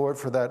pray, Lord,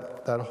 for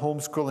that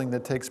homeschooling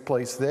that takes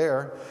place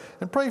there.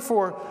 And pray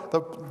for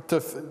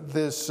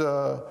this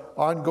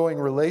ongoing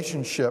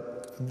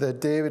relationship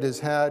that David has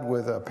had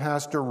with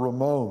Pastor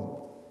Ramon,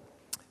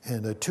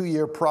 and a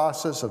 2-year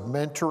process of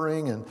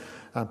mentoring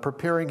and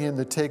preparing him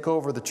to take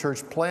over the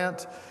church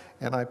plant.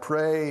 And I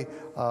pray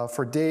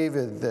for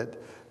David that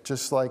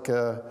just like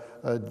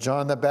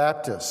John the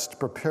Baptist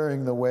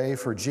preparing the way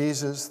for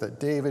Jesus, that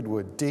David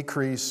would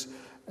decrease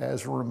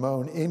as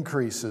Ramon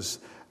increases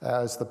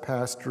as the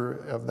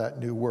pastor of that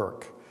new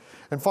work.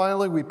 And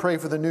finally, we pray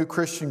for the new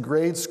Christian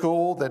grade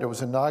school that it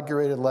was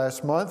inaugurated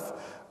last month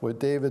with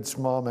David's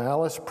mom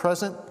Alice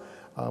present.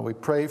 We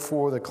pray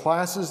for the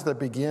classes that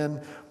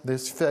begin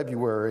this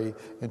February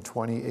in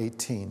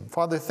 2018.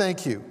 Father,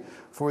 thank you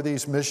for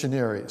these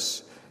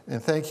missionaries.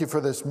 And thank you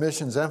for this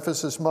Missions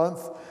Emphasis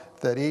Month,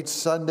 that each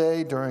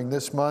Sunday during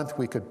this month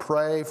we could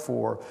pray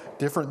for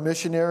different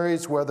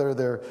missionaries, whether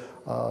they're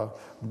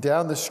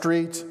down the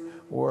street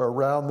or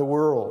around the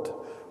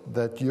world,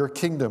 that your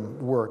kingdom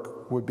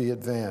work would be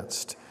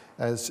advanced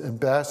as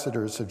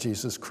ambassadors of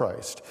Jesus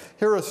Christ.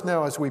 Hear us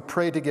now as we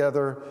pray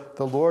together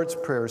the Lord's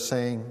Prayer,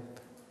 saying,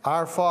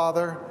 Our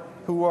Father,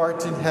 who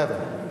art in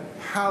heaven,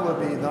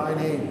 hallowed be thy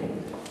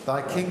name.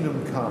 Thy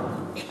kingdom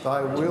come,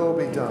 thy will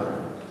be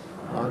done,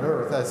 on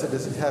earth as it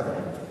is in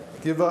heaven.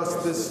 Give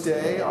us this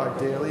day our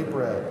daily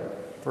bread.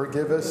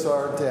 Forgive us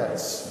our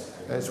debts,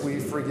 as we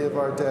forgive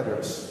our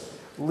debtors.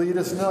 Lead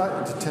us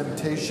not into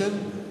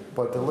temptation,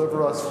 but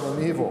deliver us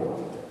from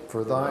evil.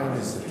 For thine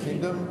is the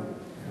kingdom,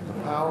 and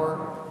the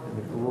power, and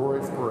the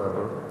glory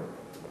forever.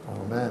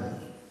 Amen.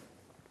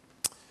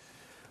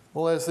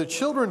 Well, as the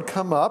children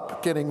come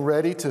up, getting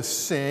ready to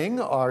sing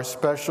our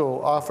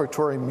special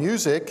offertory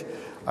music,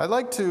 I'd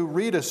like to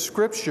read a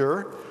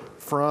scripture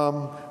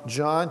from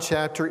John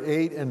chapter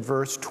 8 and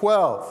verse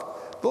 12.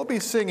 They'll be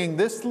singing,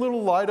 "This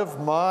little light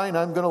of mine,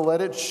 I'm going to let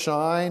it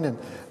shine,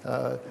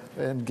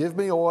 and give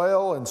me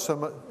oil,"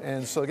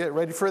 and so get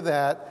ready for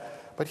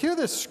that. But hear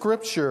this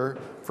scripture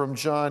from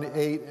John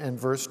 8 and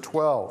verse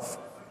 12.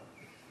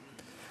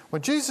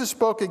 When Jesus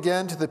spoke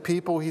again to the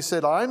people, he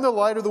said, "I am the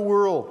light of the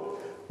world.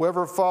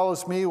 Whoever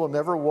follows me will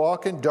never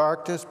walk in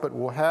darkness, but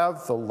will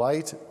have the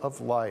light of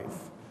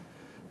life."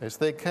 As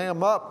they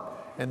come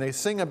up and they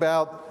sing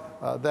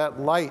about that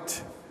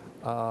light,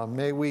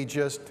 may we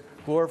just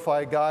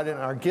glorify God in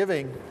our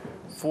giving,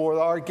 for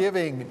our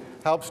giving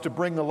helps to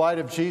bring the light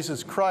of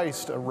Jesus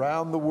Christ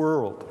around the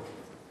world.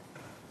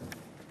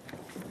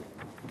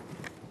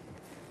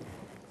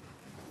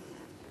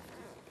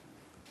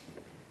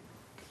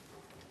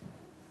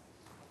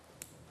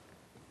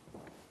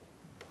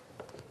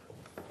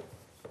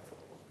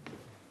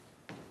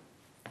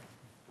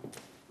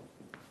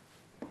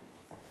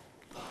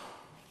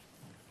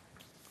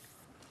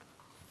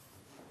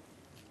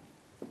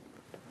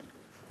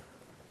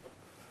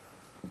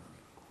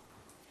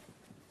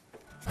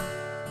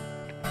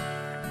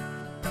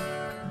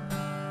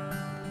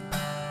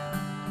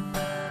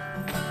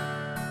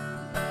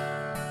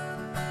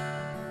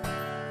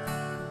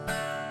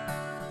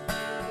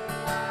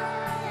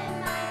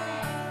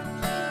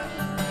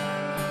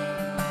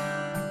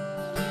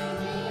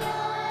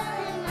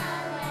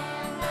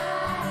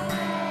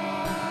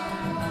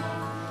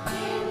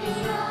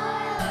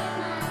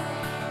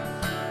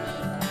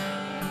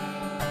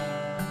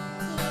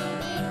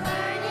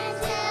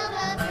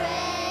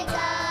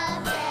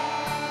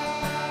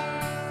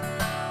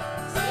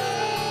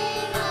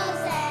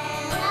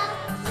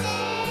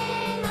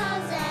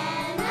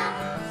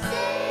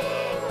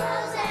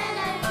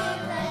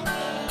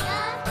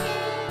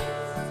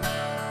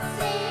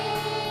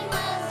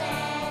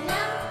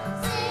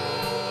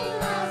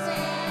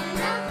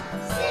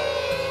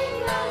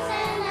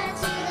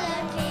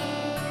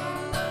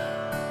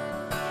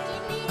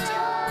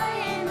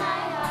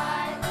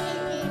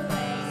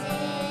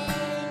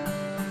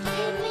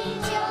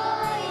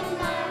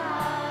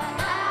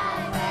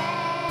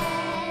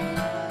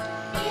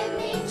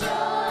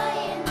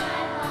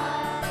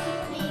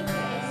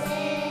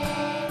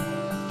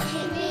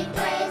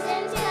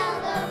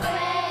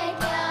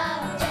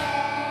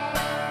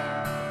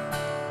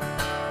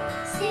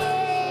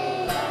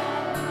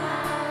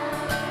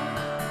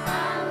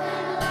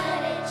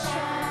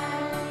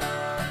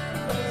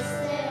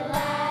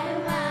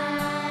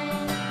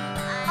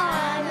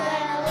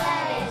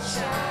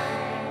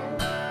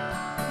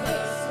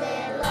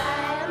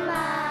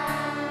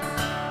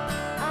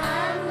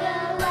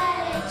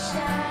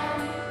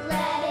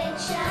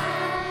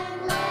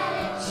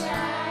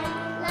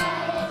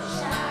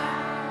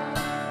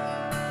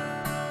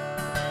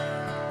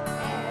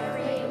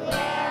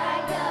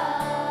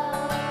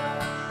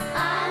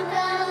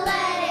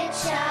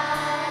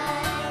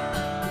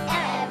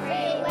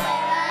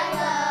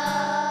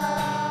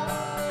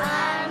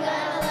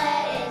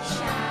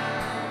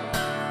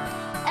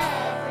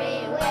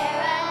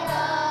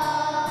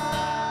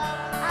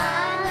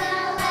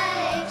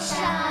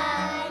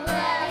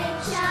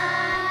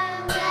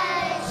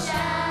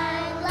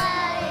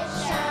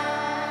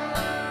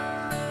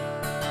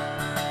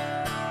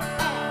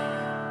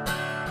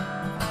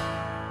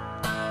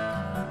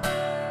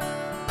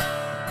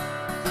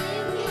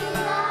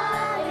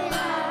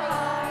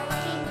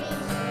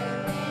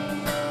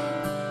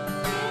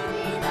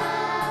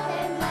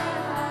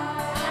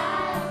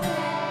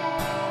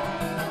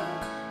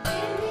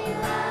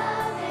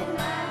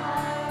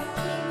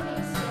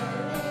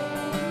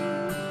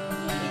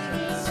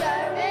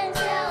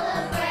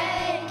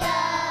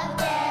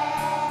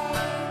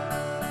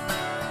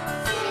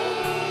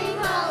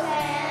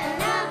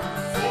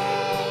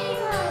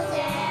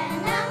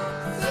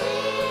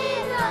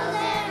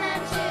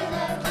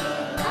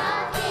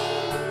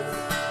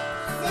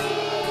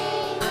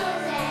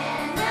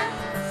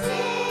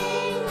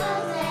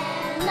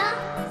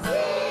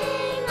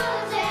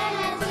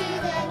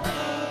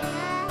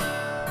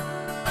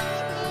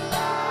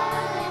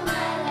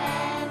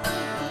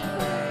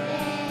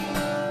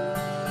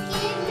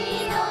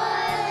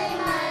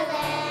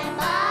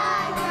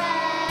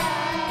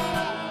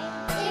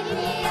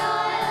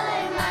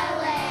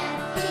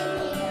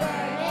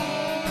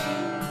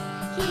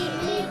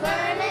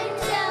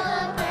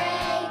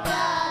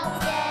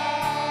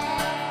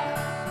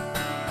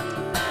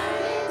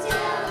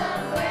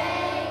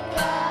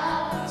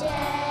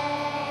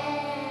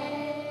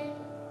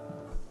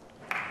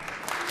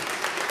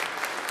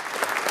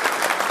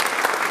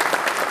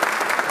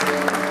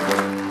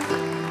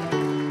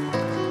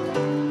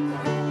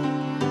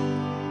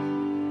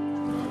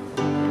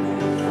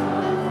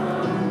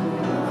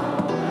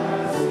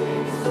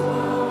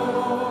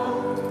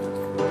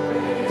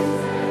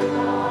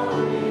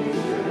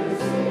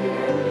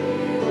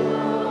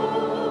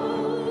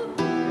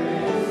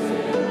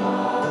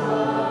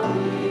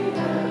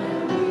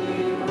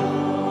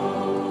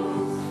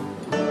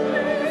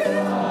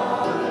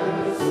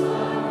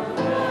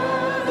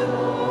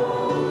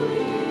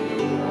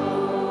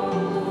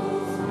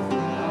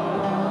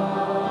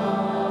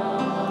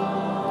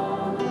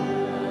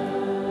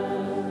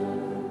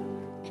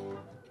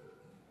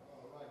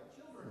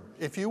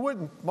 If you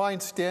wouldn't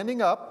mind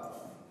standing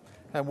up,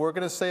 and we're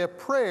going to say a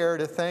prayer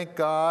to thank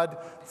God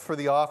for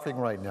the offering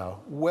right now.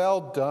 Well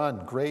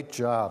done. Great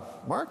job.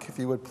 Mark, if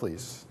you would,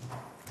 please.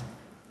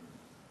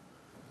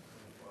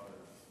 Father,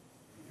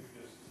 we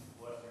just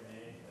bless your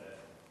name that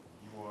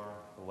you are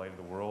the light of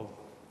the world,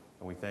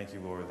 and we thank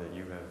you, Lord, that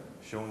you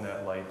have shown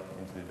that light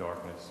into the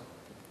darkness.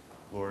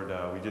 Lord,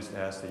 we just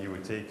ask that you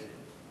would take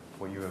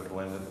what you have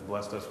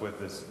blessed us with,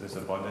 this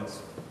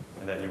abundance,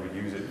 and that you would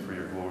use it for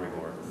your glory,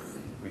 Lord.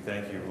 We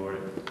thank you, Lord.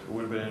 It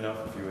would have been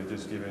enough if you had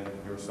just given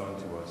your Son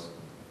to us,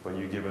 but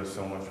you give us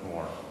so much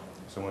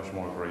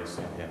more grace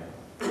in him.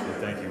 And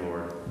thank you,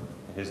 Lord.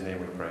 In his name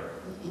we pray.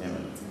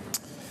 Amen.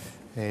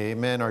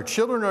 Amen. Our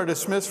children are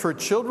dismissed for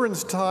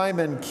children's time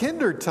and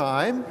kinder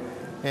time,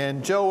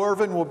 and Joe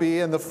Irvin will be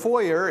in the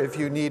foyer. If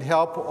you need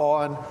help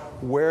on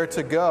where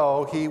to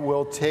go, he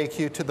will take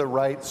you to the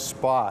right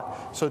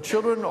spot. So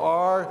children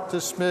are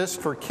dismissed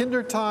for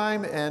kinder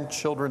time and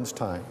children's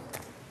time.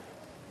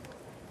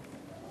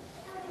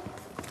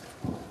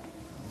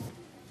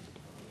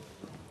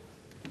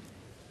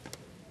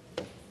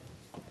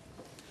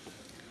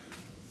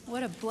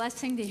 What a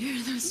blessing to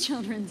hear those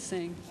children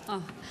sing.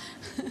 Oh.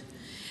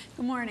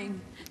 Good morning.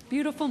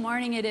 Beautiful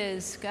morning it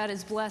is. God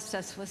has blessed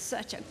us with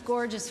such a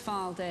gorgeous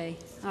fall day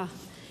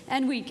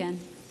and weekend.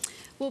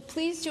 Well,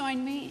 please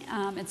join me.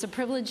 It's a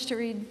privilege to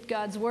read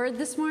God's Word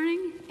this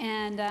morning.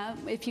 And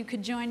if you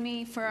could join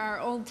me for our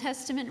Old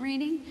Testament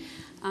reading.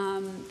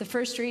 The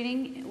first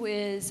reading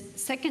was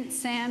 2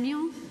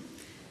 Samuel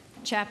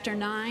chapter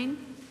 9,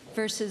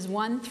 verses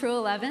 1 through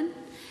 11.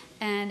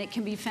 And it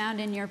can be found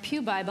in your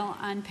Pew Bible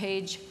on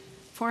page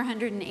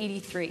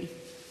 483.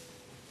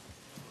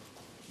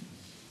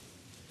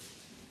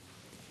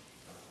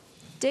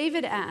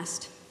 David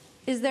asked,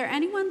 "Is there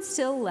anyone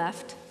still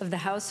left of the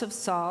house of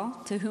Saul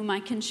to whom I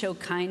can show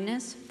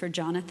kindness for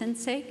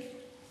Jonathan's sake?"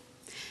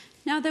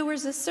 Now there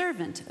was a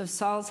servant of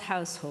Saul's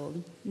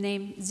household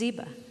named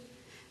Ziba.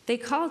 They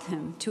called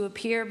him to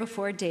appear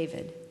before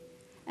David.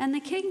 And the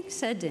king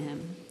said to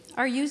him,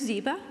 "Are you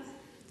Ziba?"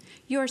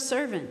 "Your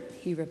servant,"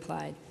 he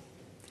replied.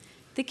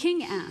 The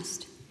king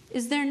asked,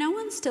 "Is there no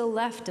one still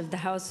left of the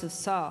house of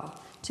Saul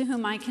to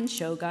whom I can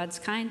show God's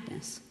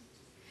kindness?"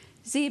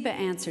 Ziba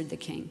answered the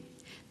king,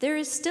 "There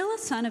is still a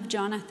son of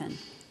Jonathan.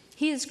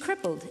 He is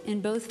crippled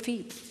in both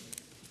feet."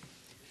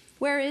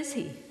 "Where is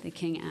he?" the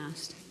king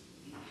asked.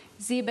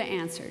 Ziba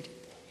answered,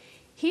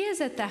 "He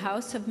is at the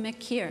house of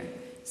Machir,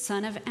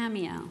 son of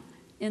Ammiel,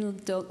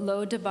 in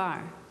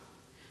Lo-debar."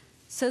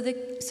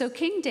 So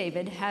King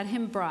David had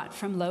him brought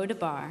from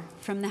Lo-debar,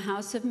 from the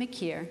house of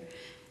Machir,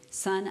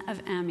 son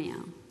of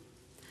Ammiel.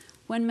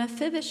 When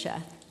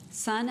Mephibosheth,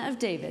 son of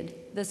David,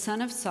 the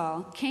son of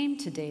Saul, came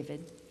to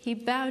David, he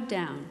bowed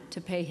down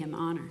to pay him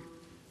honor.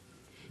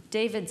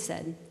 David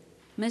said,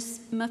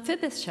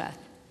 "Mephibosheth,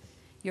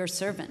 your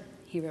servant,"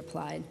 he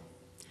replied.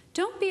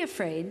 "Don't be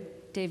afraid,"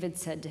 David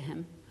said to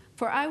him,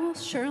 "for I will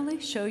surely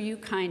show you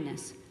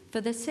kindness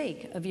for the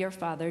sake of your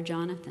father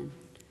Jonathan.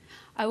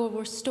 I will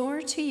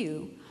restore to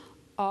you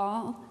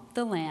all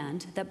the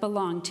land that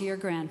belonged to your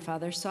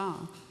grandfather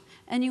Saul,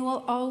 and you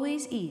will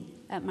always eat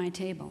at my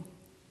table."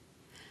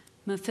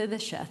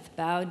 Mephibosheth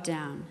bowed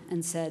down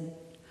and said,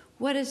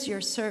 "What is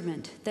your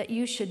servant that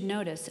you should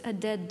notice a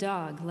dead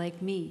dog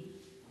like me?"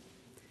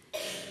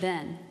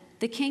 Then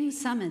the king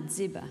summoned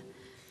Ziba,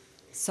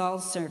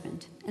 Saul's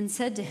servant, and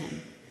said to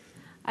him,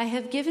 "I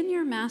have given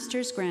your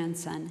master's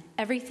grandson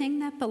everything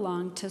that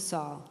belonged to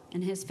Saul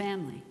and his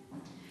family.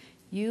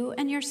 You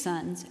and your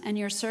sons and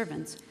your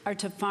servants are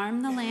to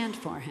farm the land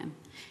for him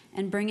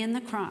and bring in the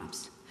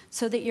crops,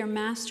 so that your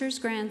master's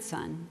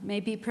grandson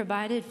may be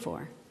provided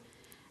for.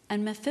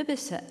 And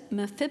Mephibosheth,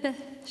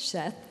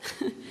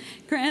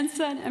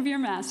 grandson of your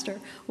master,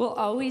 will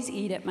always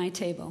eat at my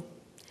table."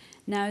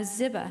 Now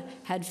Ziba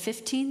had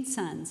 15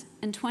 sons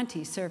and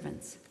 20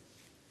 servants.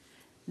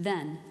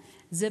 Then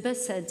Ziba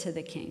said to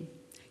the king,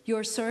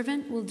 "Your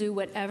servant will do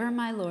whatever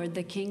my lord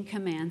the king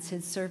commands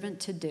his servant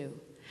to do."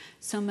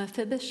 So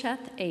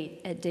Mephibosheth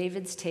ate at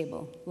David's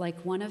table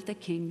like one of the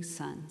king's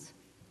sons.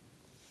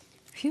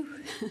 Phew.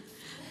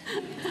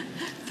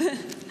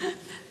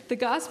 The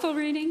gospel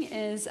reading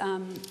is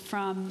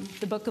from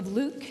the book of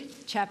Luke,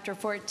 chapter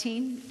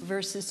 14,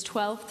 verses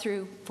 12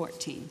 through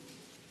 14.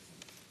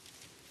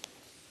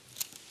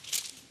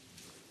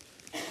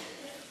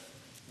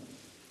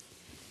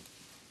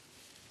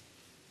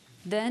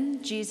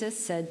 Then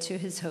Jesus said to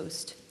his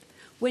host,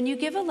 "When you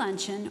give a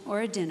luncheon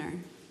or a dinner,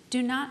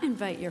 do not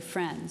invite your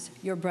friends,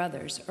 your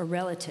brothers or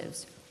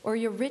relatives, or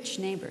your rich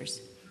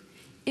neighbors.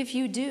 If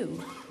you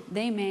do,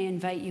 they may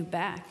invite you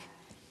back,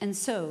 and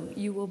so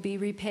you will be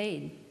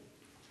repaid.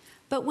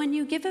 But when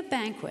you give a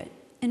banquet,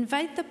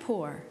 invite the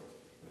poor,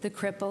 the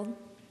crippled,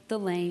 the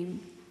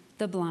lame,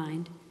 the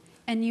blind,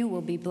 and you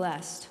will be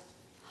blessed.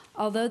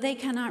 Although they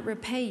cannot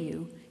repay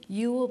you,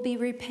 you will be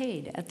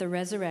repaid at the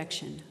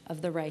resurrection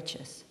of the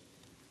righteous."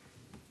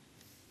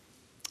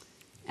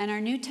 And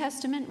our New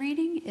Testament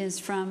reading is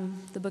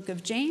from the book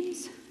of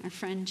James, our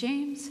friend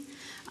James,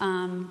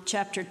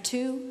 chapter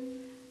 2,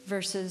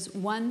 verses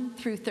 1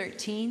 through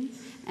 13,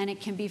 and it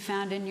can be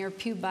found in your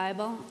Pew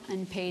Bible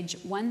on page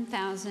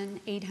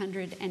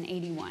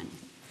 1881.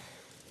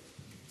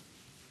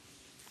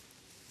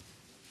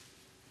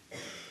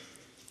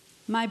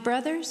 My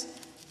brothers,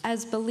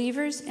 as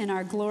believers in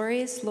our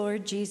glorious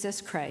Lord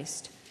Jesus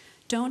Christ,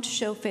 don't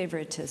show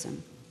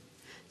favoritism.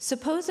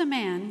 Suppose a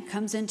man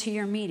comes into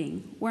your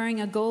meeting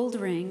wearing a gold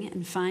ring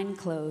and fine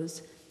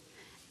clothes,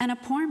 and a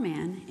poor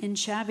man in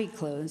shabby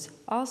clothes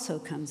also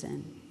comes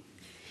in.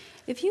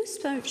 If you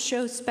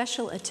show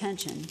special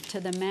attention to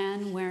the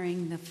man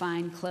wearing the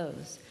fine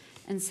clothes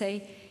and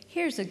say,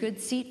 "Here's a good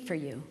seat for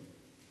you,"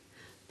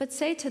 but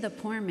say to the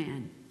poor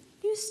man,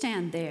 "You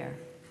stand there,"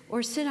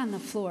 or "Sit on the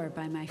floor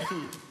by my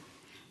feet,"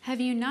 have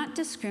you not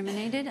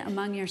discriminated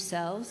among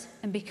yourselves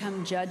and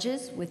become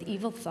judges with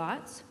evil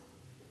thoughts?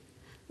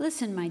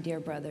 Listen, my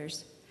dear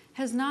brothers,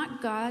 has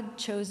not God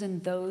chosen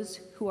those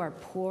who are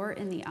poor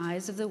in the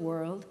eyes of the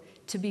world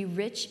to be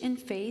rich in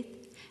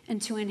faith and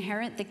to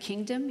inherit the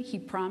kingdom he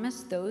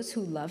promised those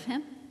who love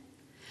him?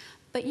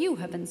 But you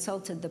have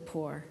insulted the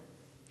poor.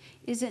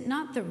 Is it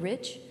not the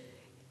rich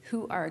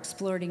who are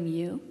exploiting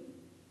you?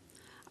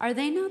 Are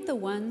they not the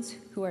ones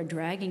who are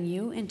dragging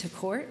you into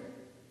court?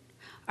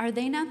 Are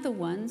they not the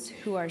ones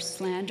who are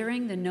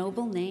slandering the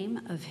noble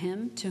name of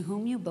him to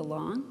whom you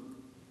belong?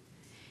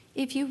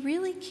 If you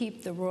really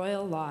keep the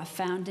royal law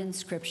found in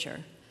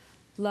Scripture,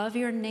 love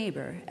your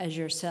neighbor as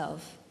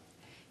yourself,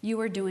 you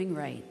are doing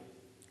right.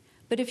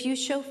 But if you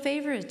show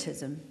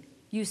favoritism,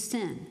 you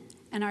sin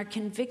and are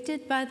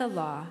convicted by the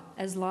law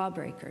as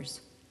lawbreakers.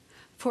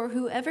 For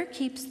whoever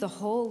keeps the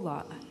whole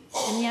law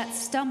and yet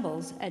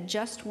stumbles at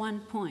just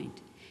one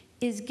point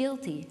is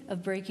guilty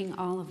of breaking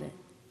all of it.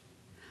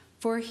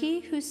 For he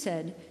who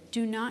said,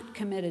 "Do not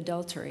commit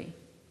adultery,"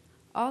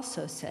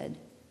 also said,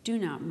 "Do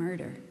not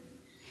murder."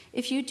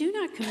 If you do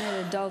not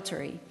commit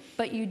adultery,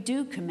 but you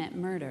do commit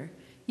murder,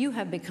 you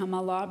have become a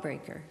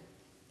lawbreaker.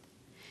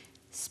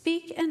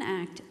 Speak and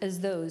act as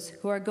those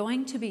who are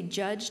going to be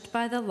judged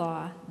by the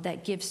law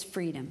that gives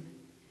freedom,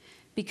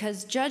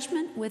 because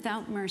judgment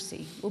without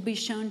mercy will be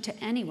shown to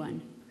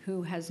anyone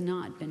who has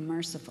not been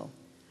merciful.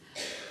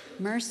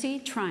 Mercy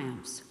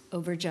triumphs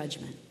over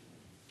judgment.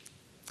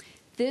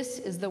 This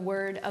is the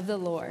word of the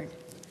Lord.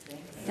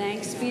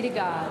 Thanks be to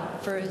God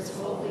for his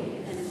holy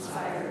and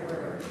inspired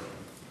word.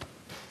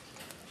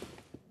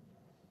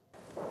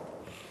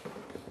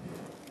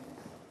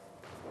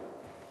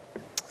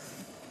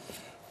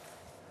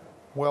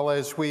 Well,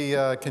 as we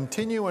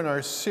continue in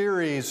our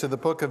series of the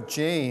book of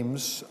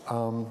James,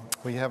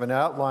 we have an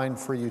outline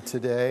for you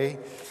today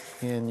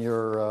in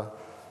your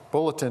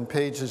bulletin,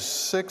 pages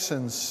 6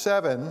 and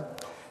 7.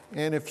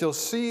 And if you'll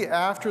see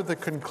after the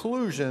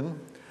conclusion,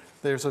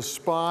 there's a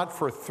spot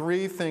for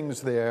 3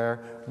 things there,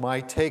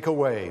 my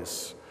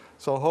takeaways.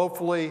 So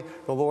hopefully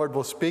the Lord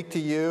will speak to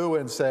you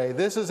and say,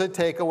 this is a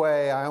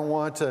takeaway I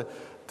want to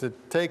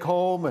take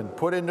home and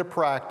put into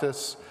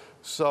practice.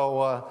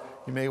 So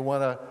you may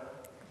want to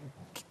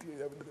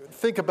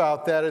think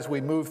about that as we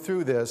move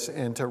through this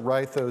and to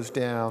write those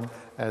down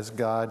as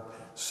God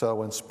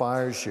so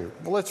inspires you.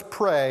 Well, let's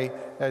pray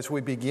as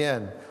we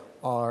begin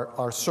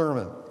our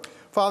sermon.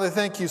 Father,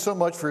 thank you so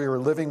much for your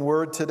living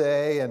word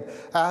today, and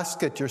ask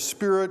that your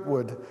Spirit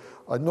would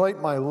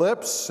anoint my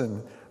lips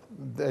and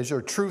as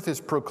your truth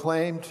is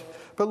proclaimed.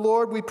 But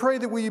Lord, we pray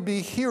that we be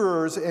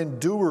hearers and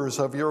doers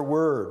of your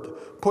word.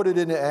 Put it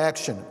into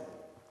action.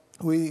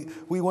 We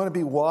want to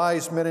be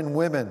wise men and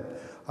women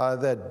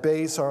that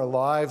base our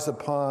lives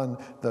upon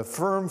the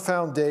firm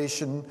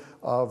foundation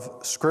of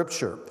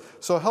Scripture.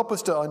 So help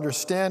us to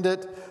understand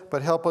it,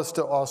 but help us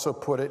to also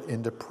put it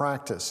into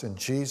practice. In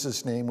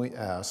Jesus' name we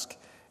ask,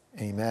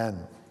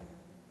 amen.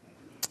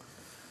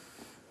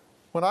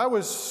 When I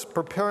was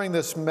preparing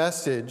this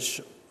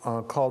message,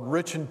 called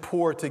Rich and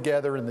Poor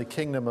Together in the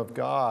Kingdom of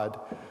God,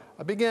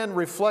 I began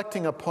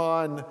reflecting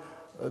upon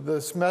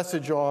this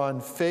message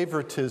on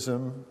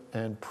favoritism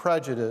and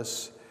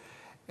prejudice.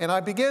 And I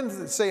began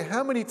to say,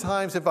 how many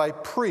times have I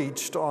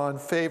preached on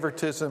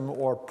favoritism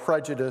or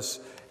prejudice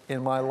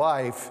in my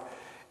life?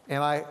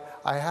 And I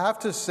have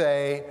to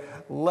say,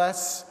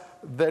 less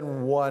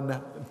than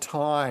one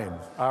time,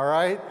 all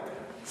right?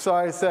 So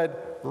I said,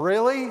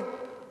 really?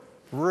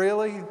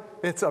 Really?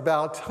 It's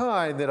about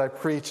time that I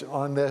preach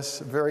on this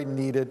very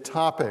needed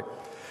topic.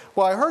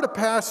 Well, I heard a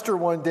pastor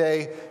one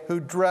day who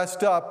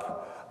dressed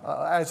up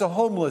as a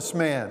homeless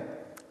man.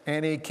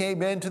 And he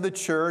came into the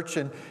church,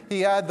 and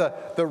he had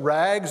the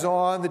rags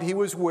on that he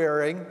was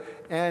wearing.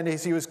 And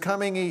as he was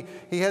coming,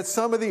 he had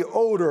some of the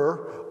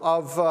odor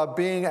of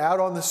being out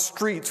on the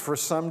streets for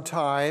some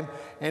time.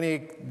 And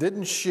he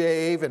didn't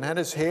shave and had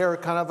his hair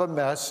kind of a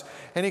mess.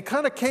 And he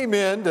kind of came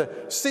in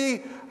to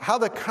see how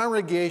the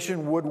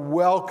congregation would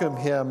welcome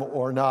him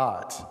or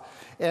not.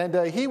 And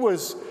he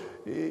was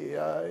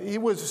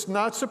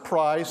not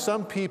surprised.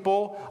 Some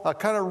people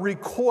kind of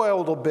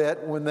recoiled a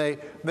bit when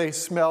they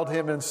smelled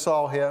him and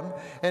saw him.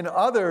 And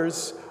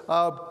others,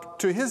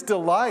 to his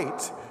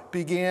delight,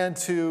 began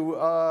to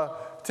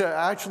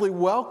actually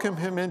welcome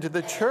him into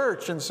the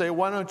church and say,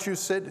 why don't you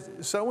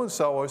sit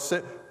so-and-so or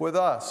sit with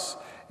us?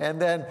 And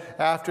then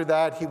after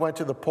that, he went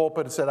to the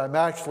pulpit and said, I'm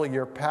actually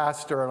your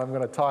pastor, and I'm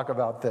going to talk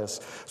about this.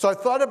 So I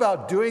thought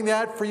about doing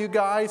that for you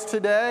guys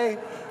today,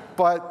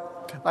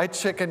 but I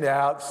chickened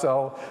out,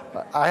 so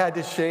I had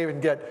to shave and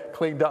get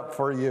cleaned up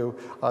for you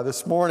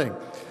this morning.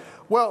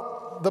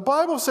 Well, the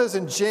Bible says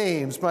in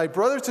James, my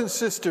brothers and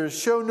sisters,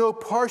 show no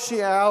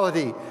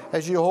partiality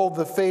as you hold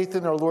the faith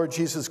in our Lord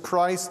Jesus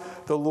Christ,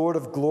 the Lord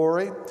of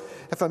glory.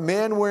 If a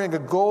man wearing a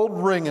gold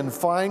ring and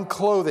fine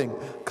clothing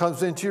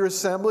comes into your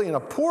assembly, and a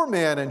poor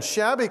man in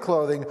shabby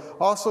clothing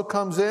also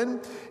comes in,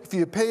 if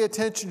you pay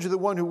attention to the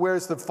one who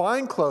wears the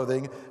fine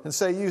clothing and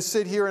say, you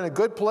sit here in a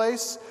good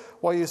place,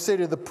 while you say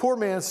to the poor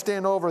man,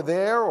 stand over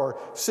there, or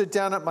sit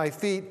down at my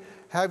feet,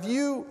 have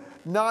you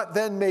not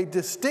then made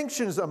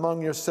distinctions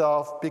among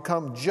yourself,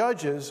 become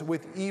judges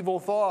with evil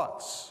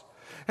thoughts?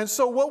 And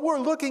so what we're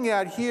looking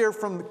at here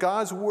from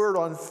God's word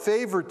on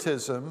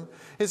favoritism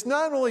is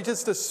not only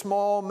just a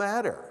small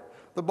matter.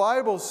 The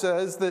Bible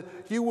says that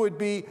you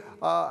would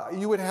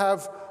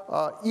have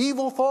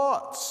evil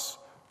thoughts.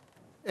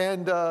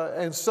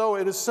 And so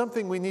it is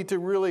something we need to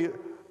really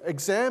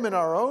examine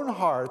our own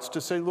hearts to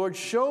say, Lord,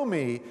 show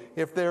me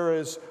if there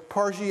is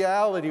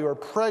partiality or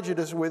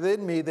prejudice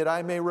within me, that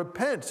I may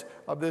repent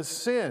of this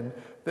sin,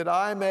 that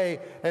I may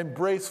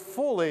embrace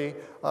fully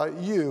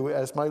you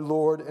as my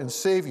Lord and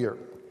Savior.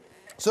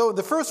 So in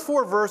the first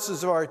 4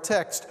 verses of our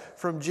text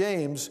from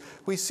James,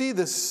 we see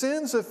the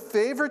sins of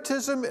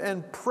favoritism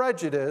and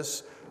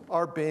prejudice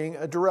are being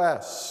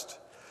addressed.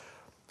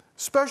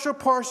 Special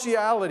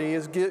partiality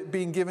is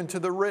being given to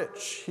the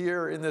rich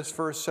here in this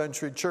first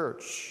century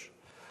church.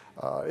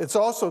 It's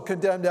also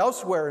condemned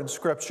elsewhere in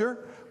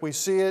Scripture. We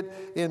see it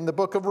in the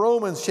book of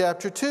Romans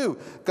chapter 2.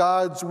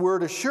 God's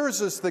word assures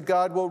us that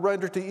God will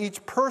render to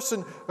each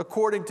person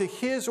according to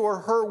his or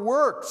her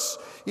works,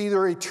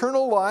 either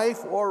eternal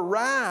life or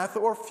wrath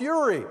or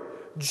fury,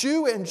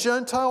 Jew and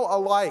Gentile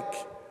alike.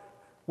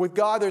 With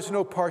God, there's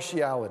no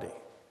partiality.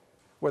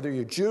 Whether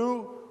you're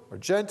Jew or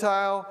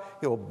Gentile,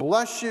 he will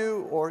bless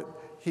you or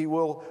he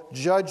will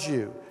judge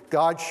you.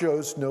 God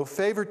shows no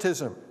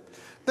favoritism.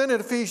 Then in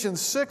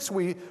Ephesians 6,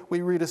 we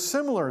read a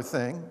similar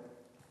thing.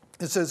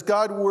 It says,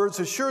 God's words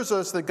assures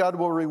us that God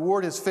will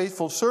reward his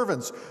faithful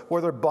servants,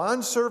 whether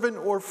bondservant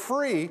or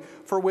free,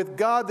 for with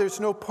God there's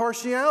no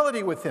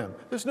partiality with him.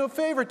 There's no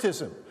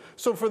favoritism.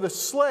 So for the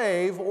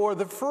slave or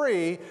the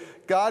free,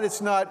 God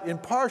is not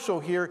impartial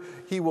here.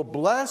 He will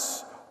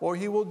bless or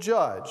he will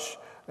judge.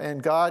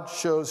 And God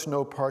shows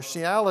no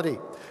partiality.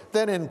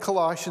 Then in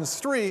Colossians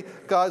 3,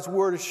 God's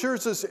word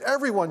assures us,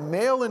 everyone,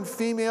 male and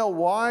female,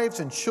 wives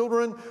and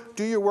children,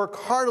 do your work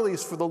heartily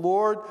for the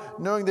Lord,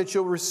 knowing that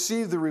you'll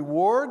receive the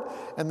reward,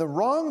 and the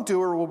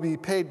wrongdoer will be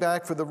paid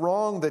back for the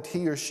wrong that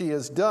he or she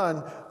has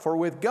done. For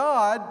with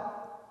God,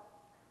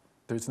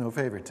 there's no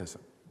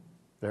favoritism.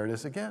 There it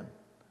is again.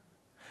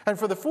 And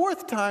for the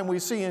 4th time we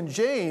see in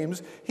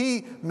James,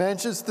 he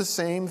mentions the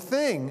same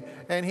thing.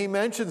 And he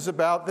mentions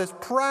about this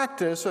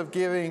practice of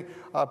giving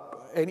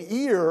an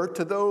ear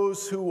to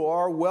those who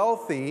are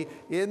wealthy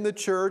in the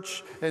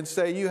church and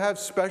say, you have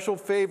special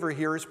favor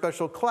here,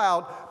 special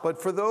clout,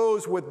 but for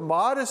those with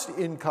modest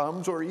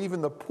incomes or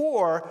even the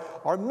poor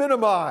are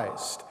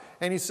minimized.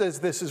 And he says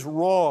this is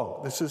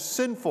wrong, this is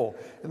sinful,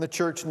 and the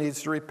church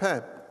needs to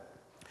repent.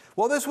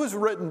 Well, this was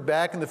written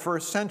back in the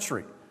 1st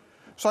century.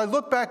 So I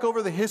look back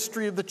over the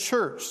history of the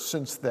church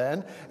since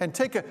then and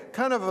take a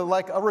kind of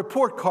like a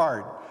report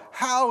card.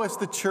 How has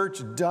the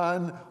church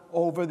done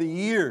over the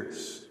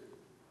years?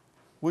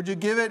 Would you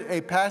give it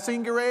a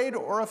passing grade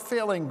or a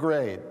failing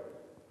grade?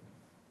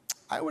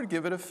 I would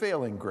give it a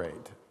failing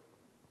grade.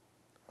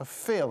 A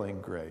failing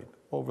grade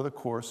over the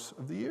course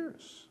of the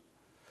years.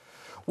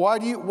 Why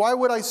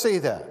would I say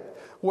that?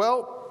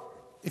 Well,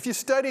 if you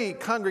study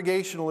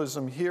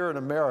Congregationalism here in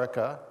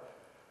America,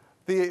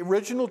 the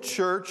original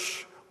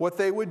church, what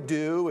they would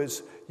do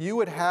is you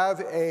would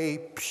have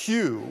a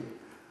pew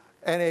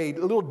and a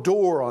little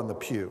door on the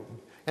pew,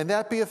 and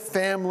that'd be a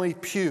family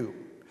pew.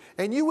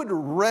 And you would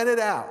rent it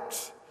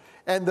out.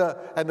 And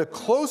the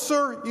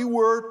closer you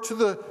were to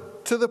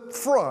the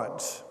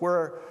front,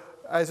 where,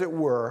 as it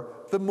were,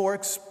 the more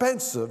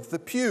expensive the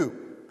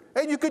pew.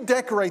 And you could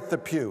decorate the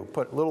pew,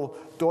 put little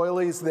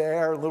doilies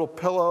there, little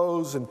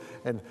pillows,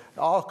 and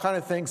all kind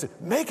of things.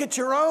 Make it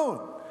your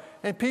own.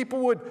 And people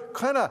would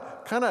kind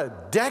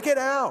of deck it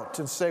out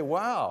and say,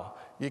 wow,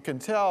 you can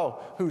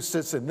tell who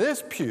sits in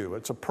this pew.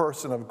 It's a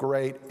person of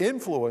great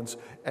influence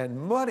and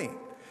money.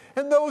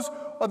 And those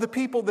are the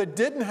people that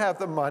didn't have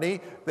the money.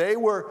 They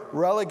were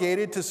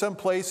relegated to some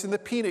place in the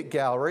peanut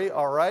gallery,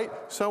 all right,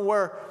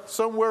 somewhere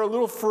a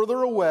little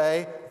further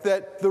away,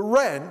 that the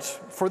rent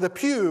for the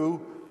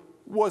pew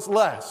was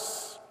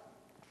less.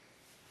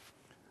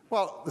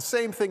 Well, the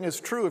same thing is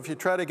true if you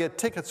try to get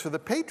tickets for the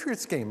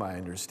Patriots game, I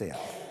understand,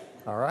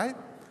 all right?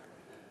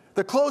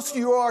 The closer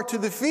you are to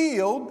the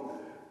field,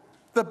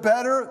 the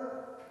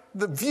better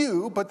the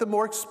view, but the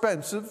more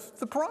expensive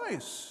the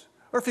price.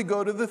 Or if you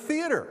go to the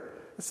theater,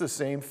 it's the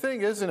same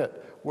thing, isn't it?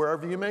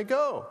 Wherever you may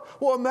go.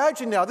 Well,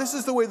 imagine now, this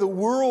is the way the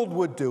world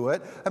would do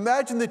it.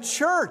 Imagine the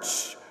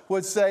church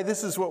would say,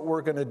 this is what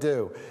we're going to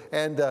do.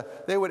 And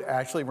they would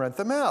actually rent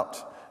them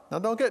out. Now,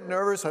 don't get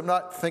nervous. I'm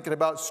not thinking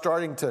about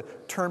starting to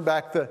turn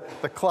back the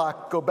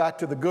clock, go back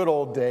to the good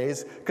old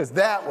days, because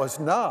that was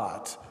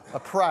not a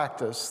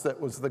practice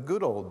that was the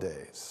good old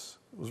days.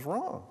 It was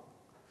wrong.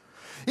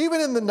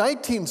 Even in the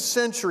 19th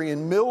century,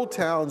 in mill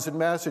towns in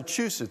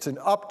Massachusetts, in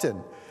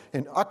Upton,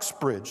 in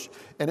Uxbridge,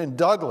 and in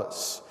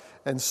Douglas,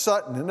 and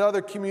Sutton, and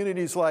other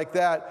communities like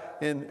that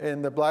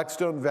in the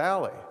Blackstone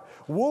Valley,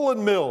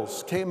 woolen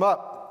mills came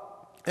up.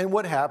 And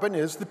what happened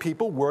is the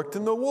people worked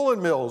in the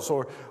woolen mills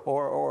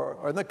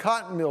or in the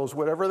cotton mills,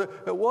 whatever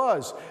it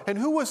was. And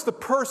who was the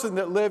person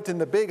that lived in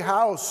the big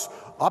house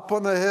up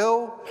on the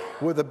hill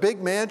with a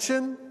big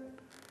mansion?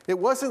 It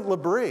wasn't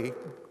Labrie,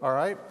 all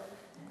right?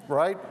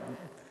 Right?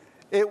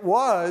 It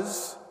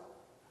was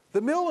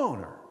the mill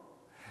owner.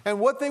 And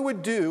what they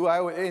would do,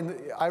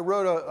 I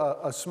wrote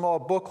a small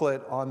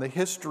booklet on the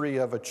history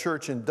of a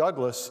church in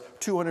Douglas,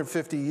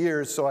 250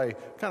 years, so I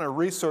kind of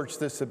researched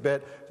this a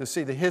bit to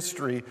see the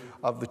history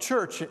of the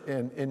church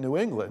in New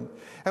England.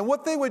 And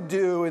what they would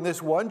do in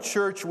this one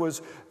church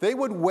was they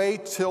would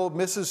wait till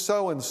Mrs.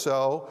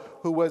 So-and-so,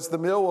 who was the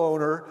mill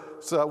owner's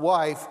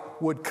wife,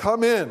 would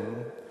come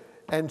in,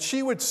 and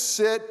she would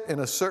sit in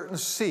a certain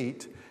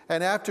seat,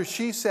 and after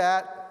she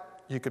sat,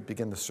 you could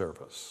begin the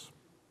service.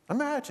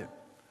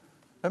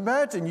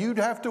 Imagine you'd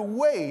have to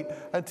wait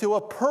until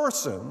a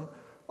person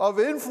of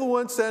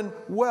influence and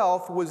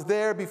wealth was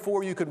there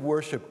before you could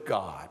worship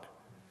God.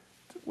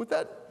 Would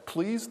that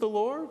please the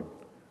Lord?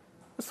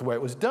 That's the way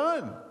it was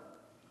done.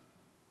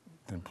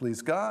 Didn't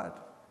please God.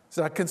 It's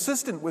not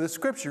consistent with the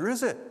Scripture,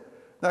 is it?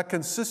 Not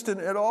consistent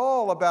at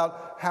all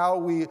about how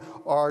we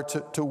are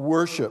to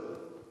worship.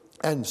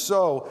 And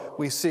so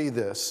we see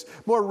this.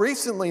 More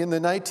recently, in the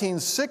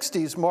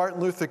 1960s, Martin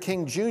Luther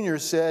King Jr.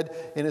 said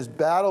in his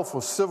battle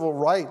for civil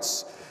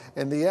rights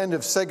and the end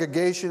of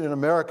segregation in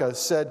America,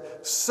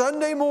 said,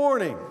 Sunday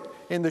morning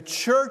in the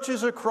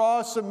churches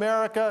across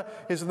America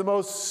is the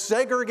most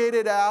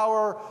segregated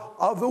hour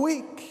of the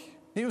week.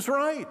 He was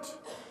right.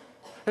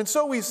 And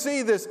so we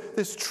see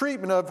this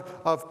treatment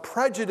of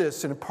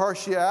prejudice and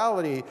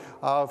partiality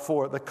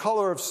for the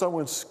color of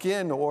someone's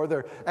skin or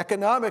their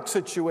economic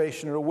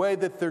situation or the way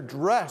that they're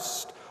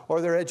dressed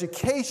or their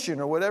education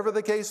or whatever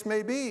the case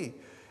may be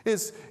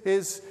is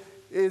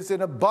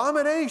an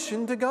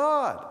abomination to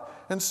God.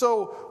 And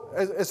so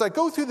as I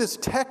go through this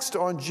text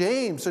on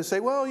James, I say,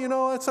 well, you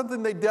know, that's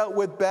something they dealt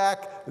with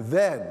back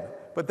then,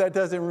 but that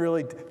doesn't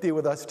really deal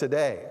with us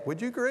today.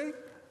 Would you agree?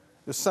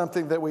 It's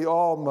something that we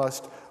all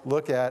must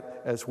look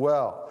at as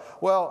well.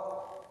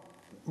 Well,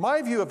 my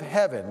view of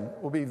heaven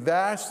will be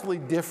vastly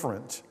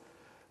different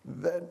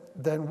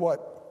than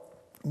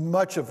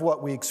much of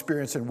what we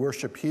experience in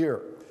worship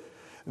here.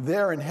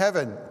 There in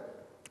heaven,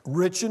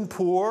 rich and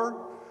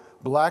poor,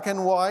 black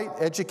and white,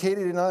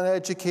 educated and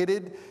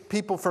uneducated,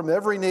 people from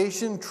every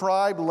nation,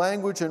 tribe,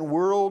 language, and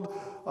world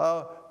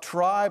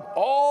tribe,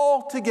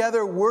 all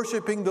together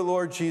worshiping the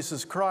Lord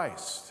Jesus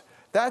Christ.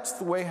 That's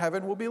the way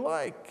heaven will be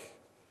like.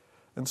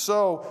 And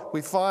so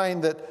we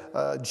find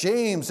that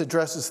James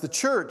addresses the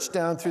church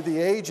down through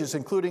the ages,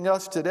 including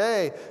us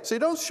today. So you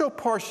don't show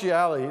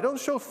partiality, you don't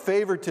show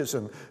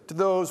favoritism to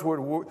those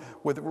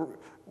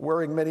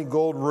wearing many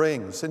gold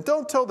rings. And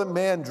don't tell the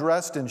man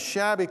dressed in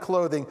shabby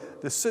clothing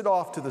to sit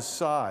off to the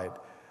side,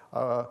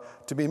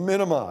 to be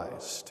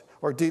minimized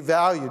or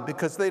devalued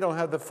because they don't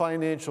have the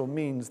financial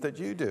means that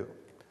you do.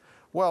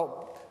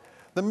 Well,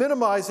 the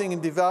minimizing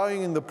and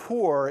devaluing the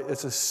poor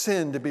is a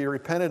sin to be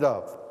repented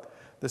of.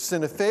 The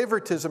sin of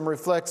favoritism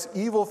reflects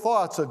evil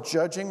thoughts of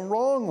judging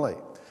wrongly.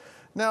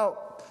 Now,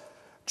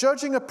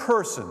 judging a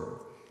person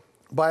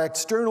by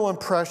external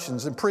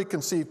impressions and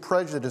preconceived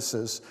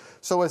prejudices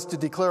so as to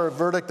declare a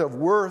verdict of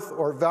worth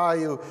or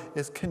value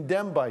is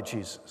condemned by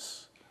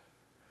Jesus.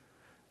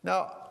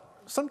 Now,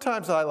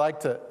 sometimes I like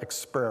to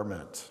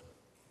experiment.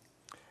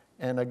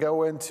 And I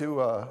go into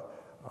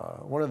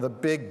one of the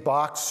big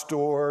box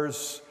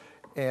stores,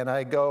 and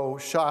I go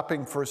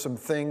shopping for some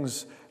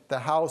things, the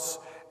house,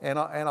 and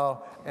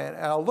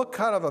I'll look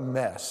kind of a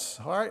mess.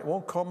 All right,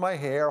 won't comb my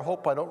hair.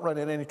 Hope I don't run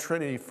into any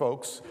Trinity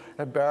folks,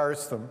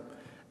 embarrass them.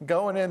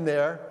 Going in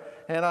there,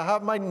 and I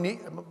have my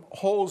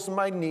holes in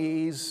my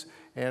knees,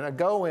 and I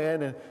go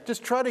in and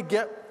just try to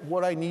get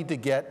what I need to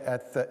get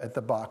at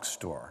the box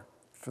store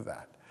for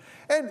that.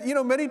 And you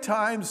know, many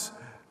times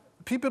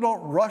people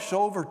don't rush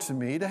over to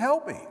me to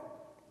help me.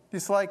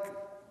 It's like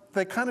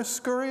they kind of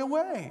scurry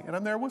away, and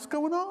I'm there. What's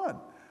going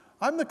on?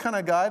 I'm the kind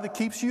of guy that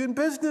keeps you in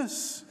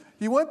business.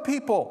 You want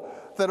people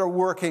that are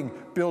working,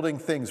 building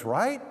things,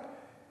 right?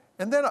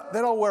 And then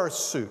I'll wear a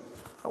suit.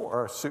 I'll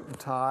wear a suit and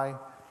tie.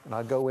 And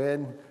I go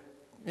in,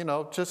 you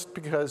know, just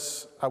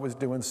because I was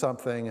doing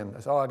something and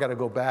I got to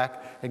go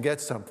back and get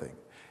something.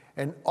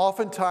 And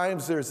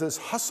oftentimes there's this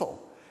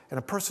hustle and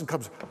a person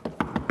comes,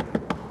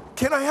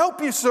 "Can I help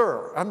you,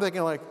 sir?" I'm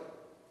thinking like,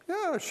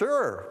 yeah,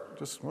 sure.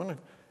 Just want to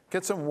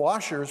get some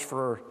washers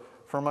for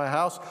my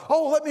house.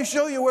 "Oh, let me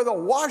show you where the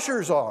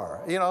washers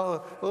are." You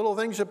know, the little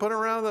things you put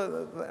around.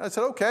 I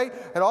said, okay.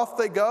 And off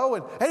they go.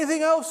 And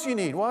anything else you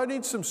need? "Well, I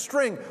need some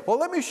string." "Well,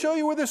 let me show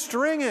you where the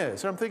string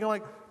is." And I'm thinking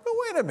like, no,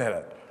 wait a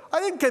minute. I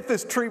didn't get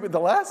this treatment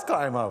the last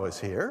time I was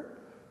here.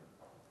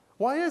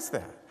 Why is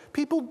that?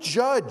 People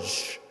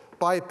judge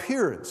by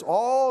appearance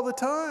all the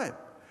time.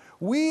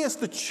 We as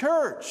the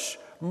church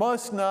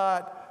must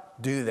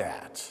not do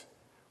that.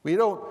 We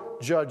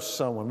don't judge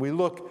someone. We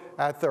look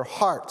at their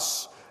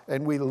hearts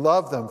and we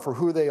love them for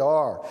who they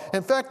are.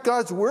 In fact,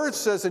 God's word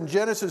says in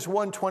Genesis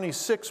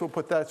 1:26, we'll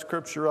put that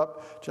scripture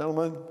up,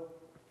 gentlemen.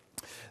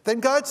 Then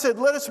God said,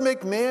 "Let us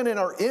make man in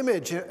our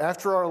image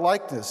after our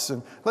likeness,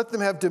 and let them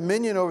have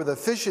dominion over the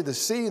fish of the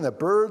sea and the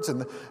birds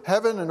and the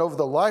heaven and over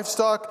the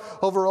livestock,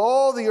 over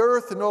all the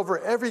earth and over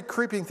every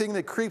creeping thing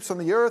that creeps on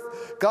the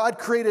earth." God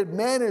created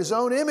man in his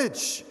own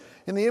image.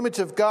 In the image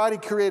of God, he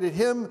created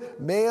him,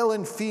 male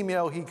and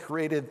female, he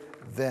created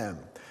them.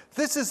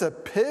 This is a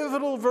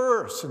pivotal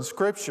verse in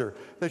Scripture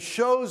that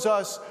shows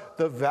us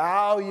the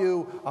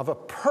value of a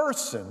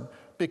person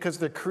because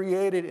they're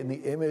created in the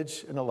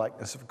image and the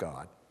likeness of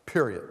God.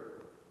 Period.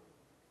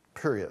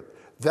 Period.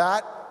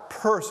 That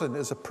person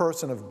is a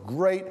person of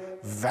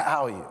great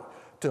value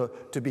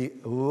to be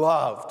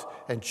loved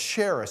and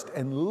cherished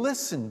and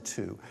listened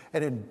to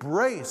and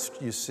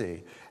embraced, you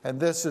see. And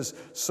this is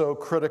so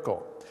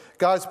critical.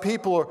 God's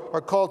people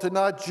are called to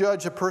not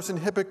judge a person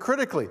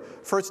hypocritically.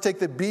 First, take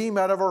the beam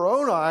out of our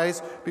own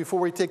eyes before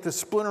we take the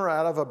splinter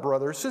out of a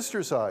brother or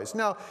sister's eyes.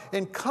 Now,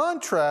 in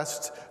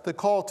contrast, the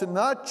call to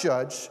not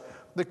judge,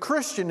 the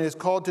Christian is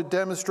called to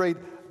demonstrate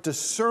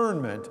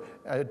discernment,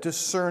 a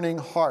discerning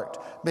heart,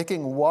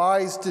 making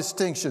wise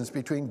distinctions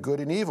between good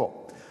and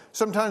evil.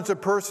 Sometimes a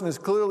person is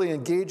clearly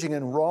engaging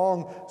in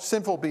wrong,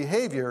 sinful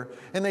behavior,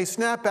 and they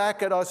snap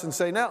back at us and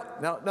say, "Now,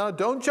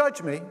 don't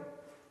judge me.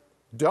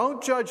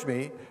 Don't judge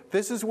me.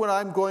 This is what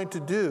I'm going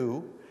to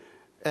do,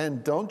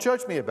 and don't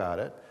judge me about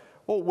it."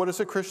 Well, what is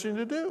a Christian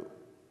to do?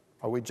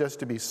 Are we just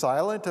to be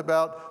silent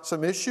about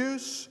some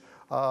issues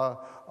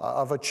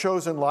of a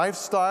chosen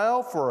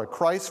lifestyle for a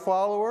Christ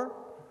follower?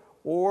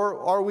 Or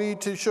are we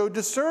to show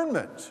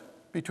discernment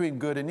between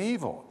good and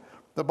evil?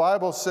 The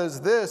Bible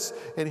says this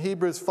in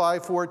Hebrews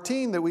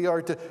 5:14, that we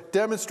are to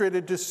demonstrate a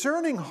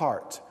discerning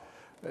heart.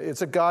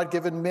 It's a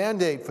God-given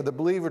mandate for the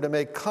believer to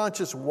make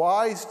conscious,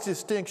 wise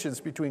distinctions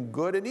between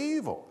good and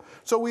evil.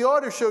 So we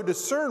ought to show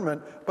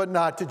discernment, but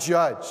not to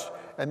judge.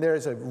 And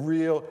there's a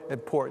real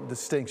important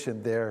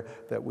distinction there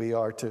that we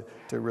are to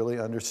really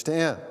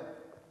understand.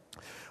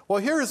 Well,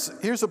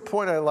 here's a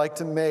point I'd like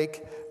to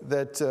make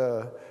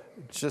that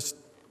just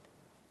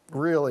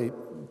really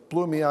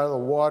blew me out of the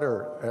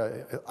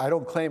water. I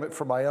don't claim it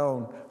for my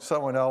own.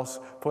 Someone else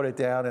put it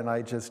down, and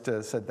I just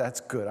said, that's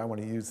good. I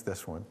want to use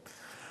this one.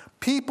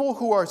 People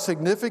who are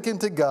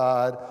significant to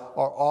God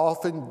are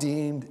often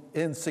deemed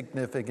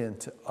insignificant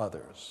to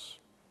others.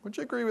 Would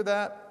you agree with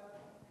that?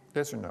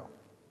 Yes or no?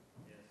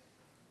 Yes.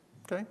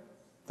 Okay.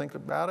 Think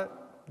about it.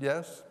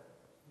 Yes.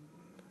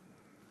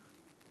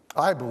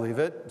 I believe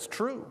it. It's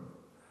true.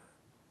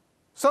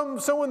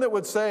 Someone that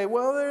would say,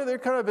 well, they're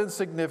kind of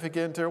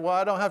insignificant, or, well,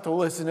 I don't have to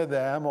listen to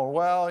them, or,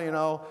 well, you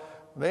know,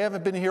 they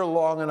haven't been here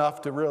long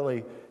enough to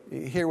really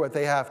hear what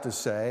they have to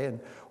say, and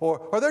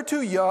or they're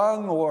too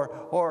young, or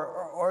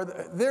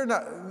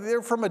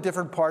they're from a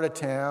different part of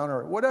town,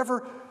 or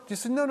whatever. You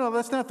say, no,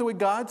 that's not the way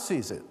God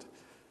sees it.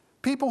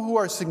 People who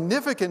are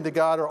significant to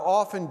God are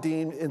often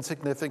deemed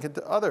insignificant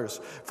to others.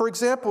 For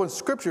example, in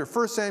Scripture,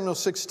 1 Samuel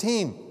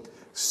 16,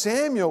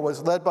 Samuel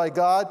was led by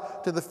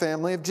God to the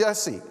family of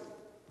Jesse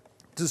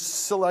to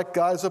select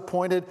God as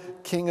appointed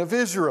king of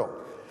Israel.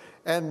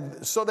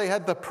 And so they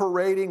had the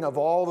parading of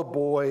all the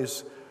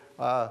boys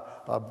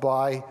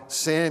by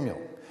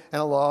Samuel.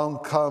 And along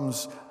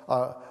comes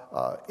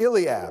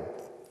Eliab.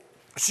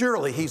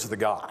 surely he's the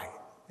guy.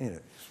 You know,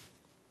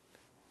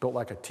 built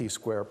like a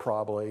T-square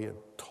probably, and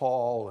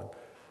tall and,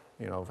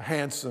 you know,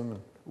 handsome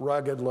and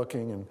rugged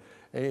looking.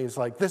 And he's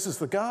like, this is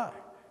the guy.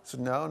 I said,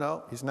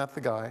 no, he's not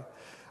the guy.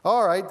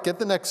 All right, get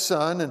the next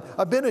son. And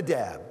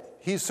Abinadab,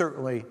 he's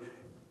certainly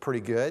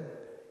pretty good.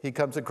 He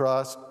comes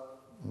across,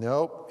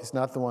 nope, he's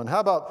not the one. How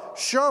about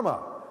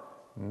Shammah?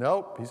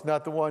 Nope, he's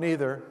not the one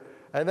either.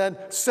 And then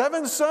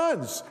 7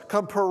 sons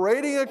come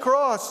parading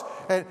across,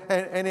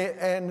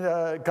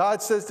 and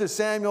God says to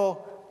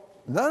Samuel,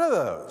 none of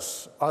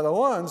those are the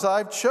ones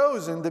I've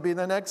chosen to be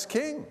the next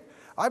king.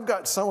 I've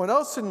got someone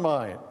else in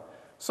mind.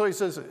 So he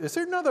says, is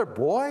there another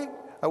boy?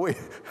 You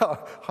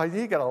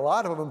got a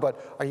lot of them,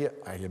 but are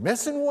you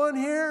missing one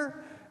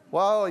here?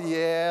 Well,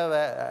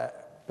 yeah,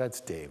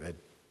 that's David.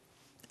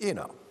 You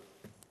know,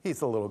 he's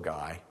the little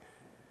guy.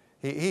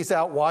 He's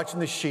out watching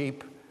the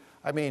sheep.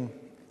 I mean,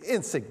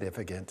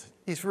 insignificant.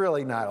 He's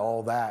really not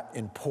all that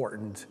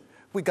important.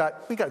 We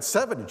got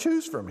 7 to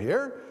choose from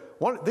here.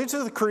 These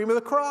are the cream of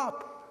the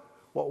crop.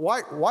 Well,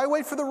 why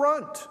wait for the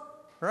runt,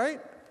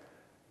 right?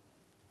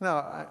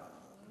 Now,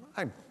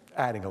 I'm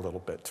adding a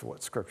little bit to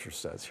what Scripture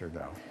says here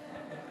now.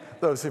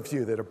 Those of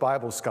you that are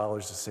Bible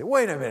scholars to say,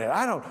 wait a minute,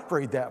 I don't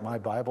read that in my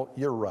Bible.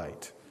 You're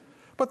right.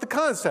 But the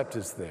concept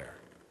is there.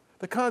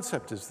 The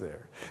concept is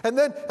there. And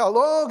then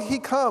along he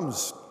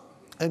comes,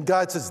 and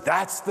God says,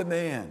 that's the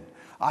man.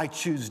 I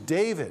choose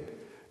David.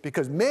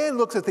 Because man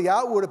looks at the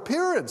outward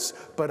appearance,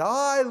 but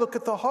I look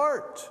at the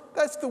heart.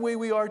 That's the way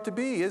we are to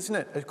be, isn't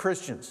it, as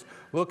Christians?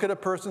 Look at a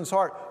person's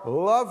heart.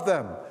 Love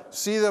them.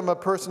 See them a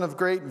person of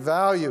great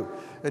value.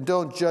 And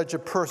don't judge a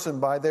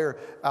person by their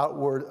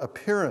outward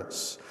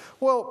appearance.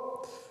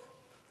 Well,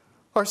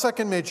 our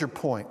second major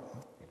point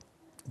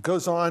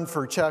goes on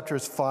for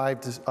verses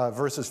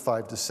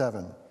 5 to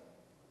 7.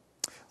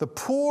 The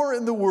poor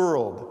in the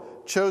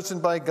world, chosen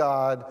by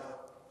God,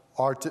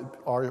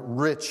 are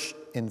rich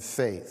in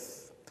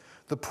faith.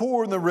 The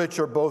poor and the rich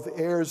are both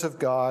heirs of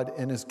God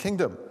and his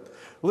kingdom.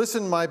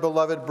 Listen, my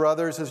beloved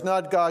brothers, has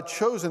not God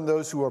chosen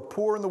those who are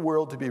poor in the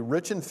world to be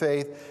rich in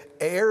faith,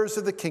 heirs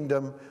of the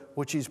kingdom,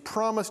 which he's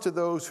promised to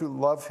those who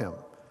love him?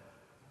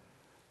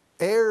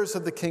 Heirs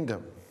of the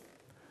kingdom.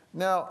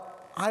 Now,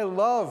 I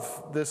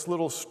love this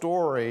little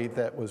story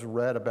that was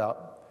read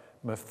about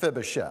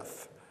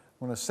Mephibosheth.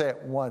 I'm going to say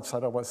it once. I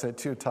don't want to say it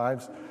 2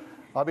 times.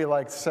 I'll be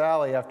like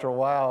Sally after a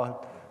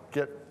while.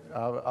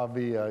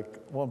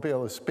 Won't be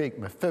able to speak.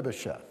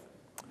 Mephibosheth.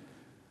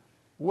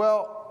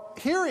 Well,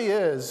 here he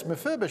is.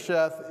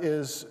 Mephibosheth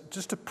is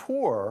just a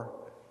poor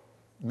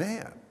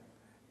man.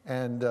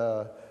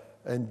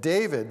 And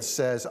David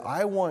says,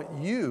 I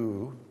want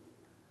you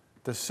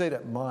to sit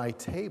at my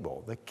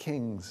table, the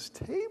king's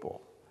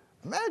table.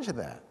 Imagine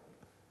that.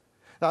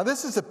 Now,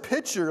 this is a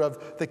picture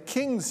of the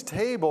king's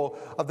table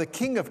of the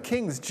King of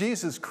Kings,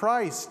 Jesus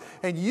Christ.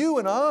 And you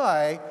and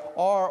I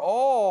are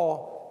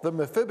all the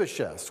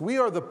Mephibosheths. We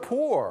are the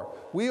poor.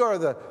 We are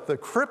the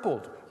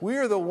crippled. We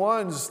are the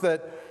ones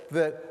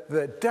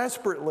that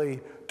desperately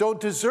don't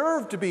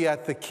deserve to be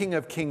at the King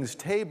of Kings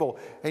table.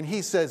 And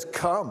he says,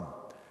 come,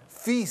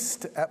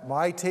 feast at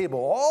my table.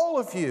 All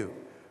of you,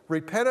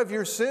 repent of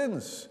your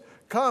sins.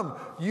 Come,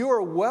 you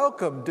are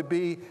welcome to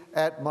be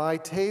at my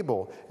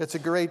table. It's a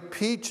great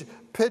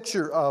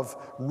picture of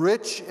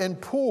rich and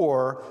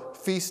poor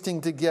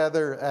feasting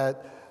together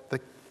at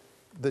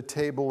the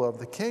table of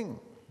the king.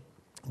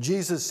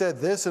 Jesus said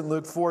this in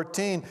Luke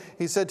 14.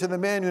 He said to the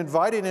man who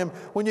invited him,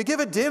 when you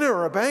give a dinner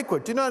or a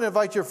banquet, do not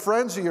invite your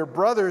friends or your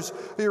brothers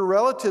or your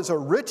relatives or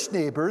rich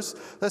neighbors,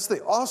 lest they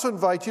also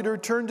invite you to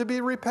return to be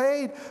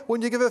repaid.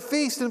 When you give a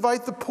feast,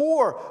 invite the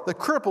poor, the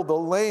crippled, the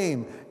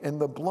lame, and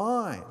the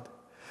blind.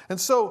 And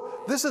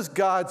so this is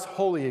God's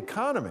holy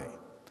economy.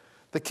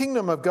 The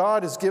kingdom of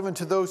God is given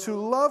to those who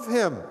love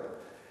him.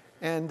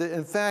 And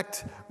in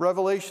fact,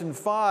 Revelation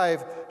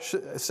 5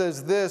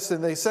 says this,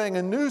 and they sang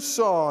a new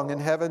song in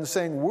heaven,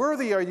 saying,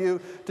 worthy are you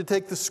to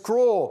take the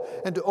scroll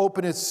and to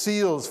open its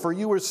seals, for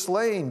you were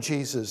slain,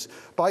 Jesus.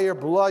 By your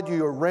blood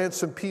you have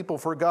ransomed people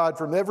for God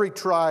from every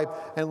tribe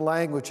and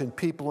language and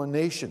people and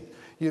nation.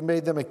 You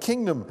made them a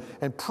kingdom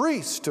and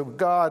priests to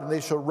God, and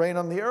they shall reign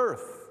on the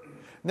earth.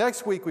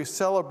 Next week we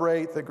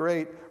celebrate the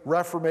great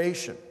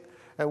Reformation.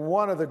 And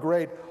one of the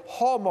great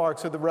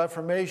hallmarks of the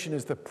Reformation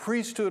is the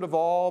priesthood of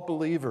all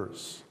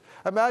believers.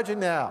 Imagine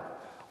now,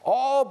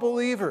 all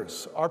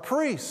believers are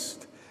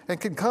priests and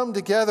can come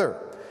together.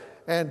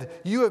 And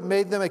you have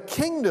made them a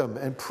kingdom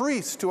and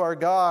priests to our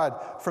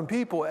God from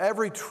people,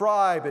 every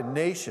tribe and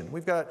nation.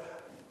 We've got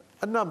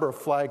a number of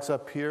flags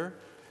up here.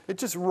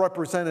 It's just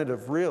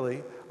representative,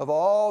 really, of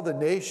all the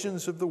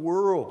nations of the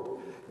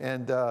world.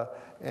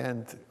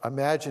 And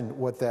imagine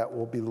what that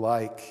will be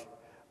like.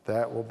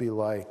 That will be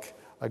like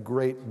a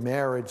great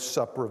marriage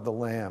supper of the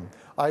Lamb.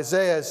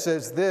 Isaiah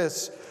says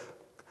this,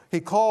 he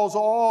calls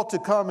all to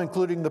come,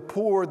 including the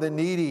poor, the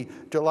needy.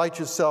 Delight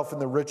yourself in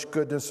the rich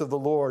goodness of the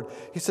Lord.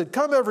 He said,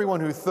 come everyone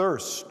who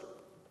thirsts,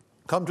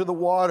 come to the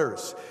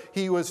waters.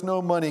 He who has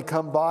no money,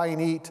 come buy and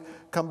eat.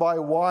 Come buy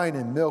wine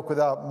and milk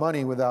without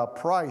money, without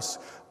price.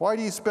 Why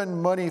do you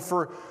spend money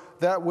for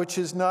that which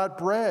is not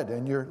bread,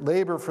 and your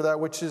labor for that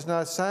which is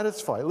not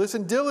satisfied.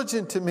 Listen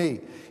diligent to me.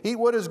 Eat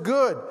what is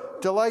good.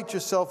 Delight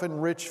yourself in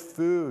rich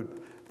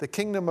food. The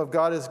kingdom of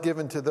God is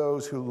given to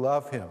those who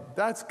love him.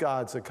 That's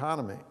God's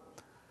economy.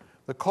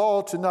 The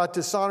call to not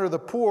dishonor the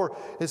poor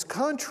is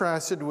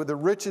contrasted with the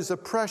rich's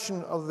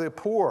oppression of the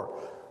poor.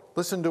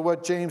 Listen to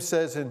what James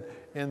says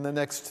in the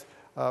next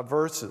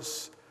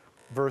verses.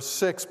 Verse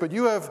 6, but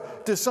you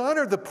have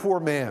dishonored the poor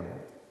man.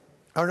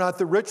 Are not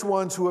the rich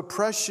ones who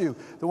oppress you,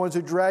 the ones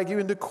who drag you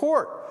into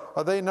court?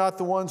 Are they not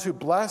the ones who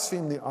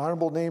blaspheme the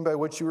honorable name by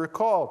which you were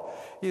called?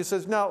 He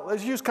says, now,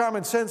 let's use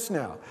common sense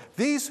now.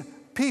 These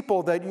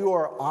people that you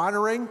are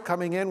honoring,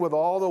 coming in with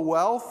all the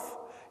wealth,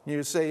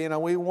 you say,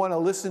 we want to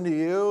listen to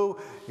you.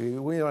 We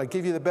want to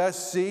give you the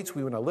best seats.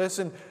 We want to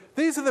listen.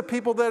 These are the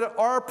people that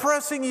are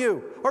oppressing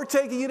you, or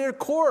taking you to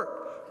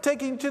court,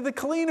 taking you to the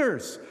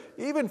cleaners.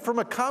 Even from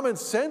a common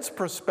sense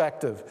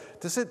perspective,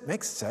 does it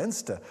make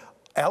sense to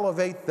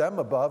elevate them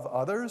above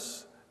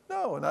others?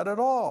 No, not at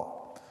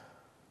all.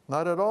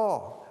 Not at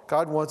all.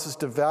 God wants us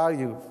to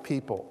value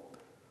people,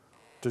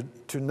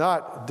 to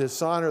not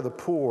dishonor the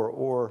poor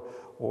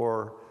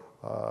or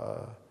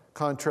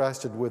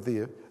contrasted with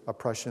the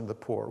oppression of the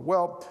poor.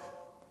 Well,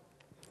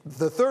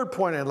 the third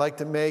point I'd like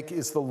to make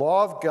is the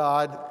law of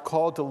God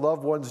called to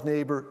love one's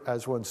neighbor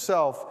as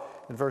oneself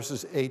in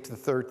verses 8 to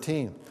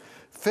 13.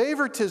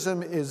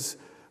 Favoritism is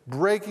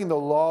breaking the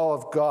law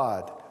of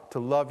God to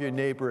love your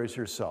neighbor as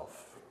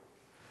yourself.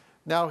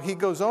 Now, he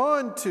goes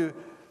on to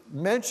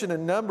mention a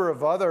number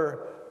of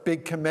other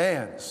big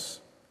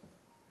commands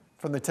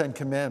from the Ten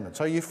Commandments.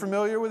 Are you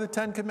familiar with the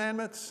Ten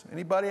Commandments?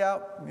 Anybody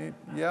out?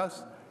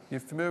 Yes? You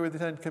familiar with the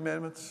Ten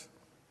Commandments?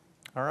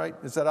 All right.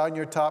 Is that on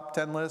your top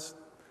 10 list?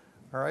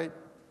 All right.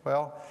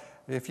 Well,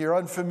 if you're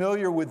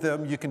unfamiliar with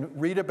them, you can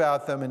read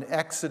about them in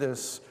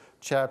Exodus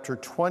chapter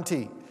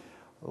 20,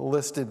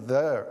 listed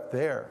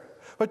there.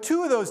 But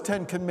two of those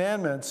 10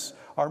 commandments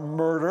are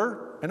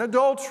murder and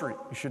adultery.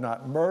 You should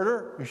not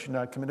murder. You should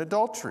not commit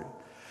adultery.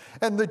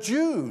 And the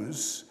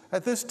Jews,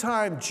 at this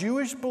time,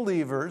 Jewish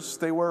believers,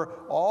 they were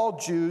all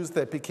Jews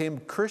that became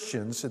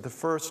Christians at the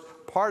first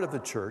part of the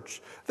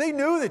church. They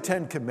knew the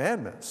 10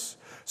 commandments.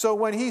 So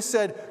when he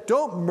said,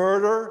 don't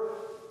murder,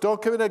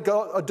 don't commit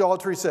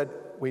adultery, he said,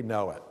 we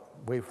know it.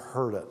 We've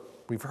heard it.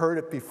 We've heard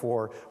it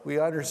before. We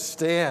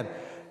understand.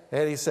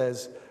 And he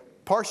says,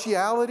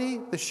 partiality,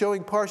 the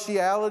showing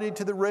partiality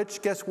to the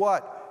rich, guess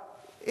what?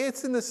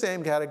 It's in the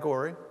same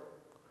category.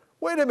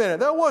 Wait a minute,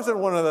 that wasn't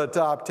one of the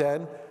top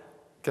 10.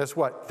 Guess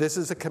what? This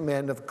is a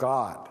command of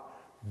God.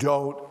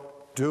 Don't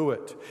do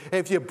it.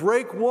 If you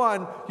break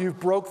one, you've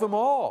broke them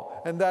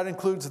all. And that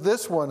includes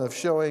this one of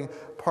showing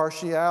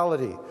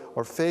partiality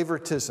or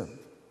favoritism.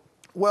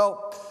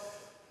 Well,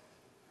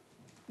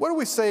 what do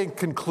we say in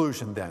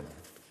conclusion then?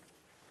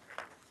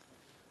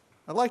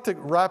 I'd like to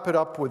wrap it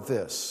up with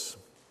this.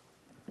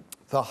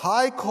 The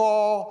high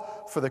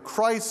call for the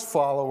Christ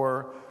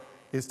follower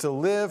is to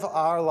live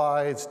our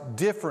lives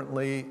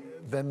differently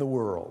than the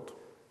world.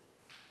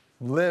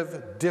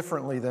 Live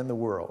differently than the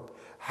world.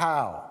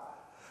 How?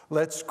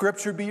 Let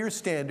Scripture be your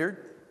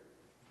standard,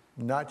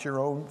 not your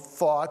own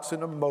thoughts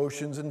and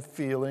emotions and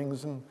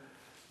feelings and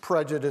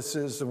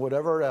prejudices and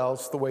whatever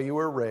else, the way you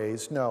were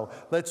raised. No,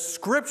 let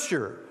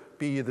Scripture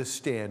be the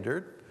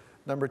standard.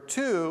 Number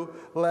 2,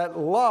 let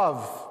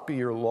love be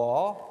your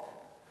law.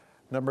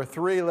 Number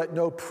 3, let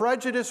no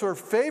prejudice or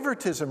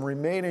favoritism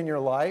remain in your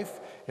life.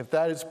 If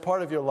that is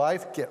part of your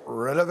life, get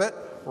rid of it.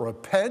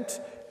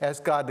 Repent.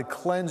 Ask God to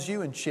cleanse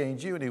you and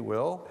change you, and He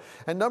will.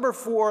 And number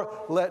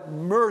 4, let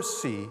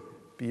mercy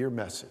be your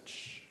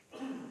message.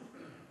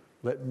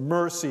 Let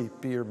mercy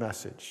be your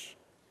message.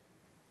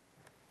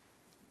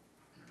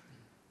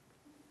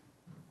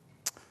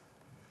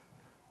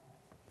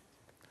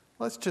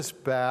 Let's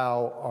just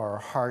bow our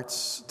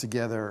hearts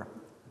together.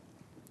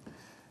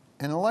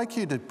 And I'd like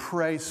you to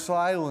pray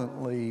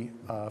silently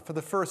for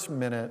the first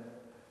minute,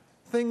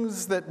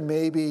 things that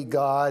maybe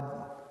God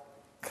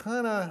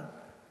kind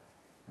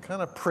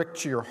of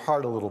pricked your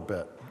heart a little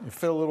bit. You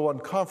felt a little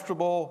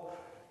uncomfortable,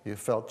 you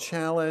felt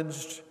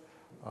challenged,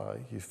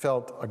 you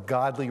felt a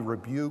godly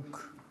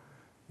rebuke,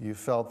 you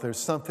felt there's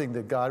something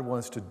that God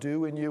wants to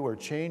do in you or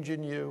change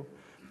in you.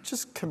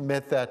 Just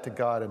commit that to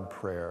God in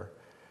prayer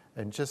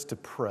and just to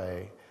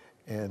pray.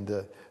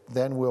 And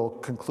then we'll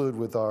conclude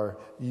with our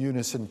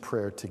unison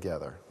prayer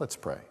together. Let's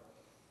pray.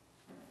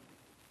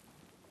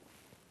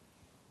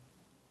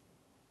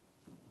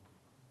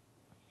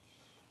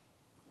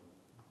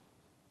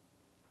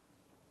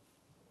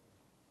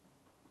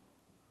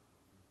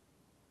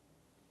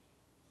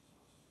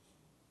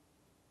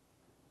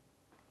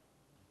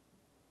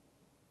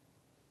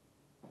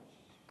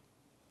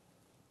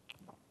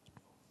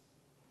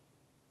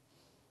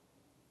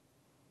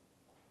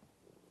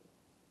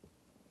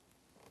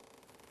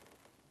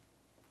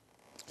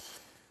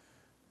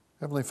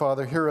 Heavenly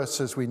Father, hear us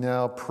as we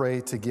now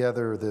pray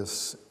together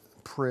this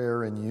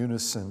prayer in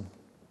unison.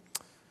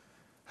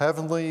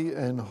 Heavenly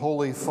and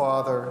Holy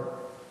Father,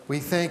 we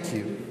thank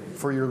you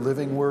for your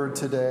living word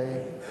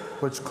today,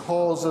 which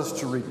calls us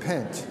to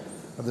repent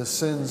of the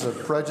sins of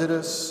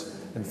prejudice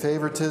and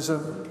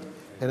favoritism,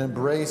 and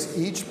embrace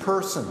each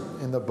person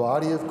in the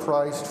body of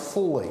Christ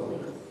fully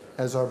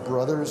as our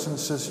brothers and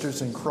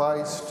sisters in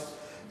Christ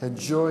and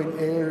joint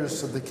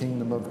heirs of the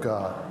kingdom of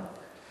God.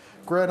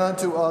 Grant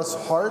unto us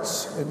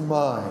hearts and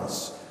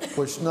minds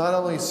which not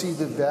only see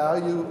the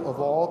value of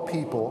all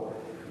people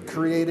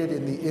created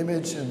in the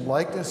image and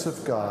likeness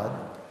of God,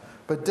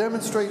 but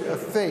demonstrate a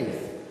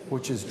faith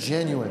which is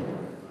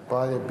genuine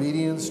by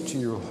obedience to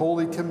your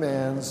holy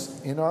commands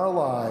in our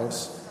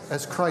lives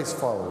as Christ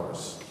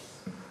followers.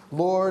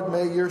 Lord,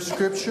 may your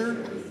scripture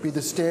be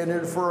the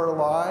standard for our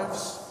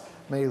lives.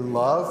 May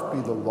love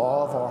be the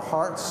law of our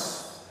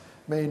hearts.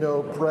 May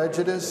no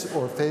prejudice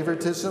or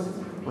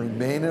favoritism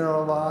remain in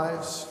our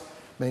lives.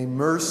 May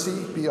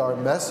mercy be our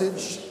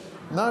message,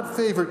 not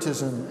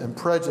favoritism and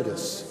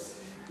prejudice,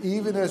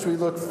 even as we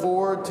look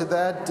forward to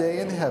that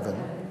day in heaven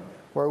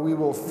where we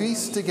will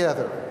feast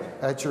together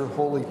at your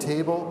holy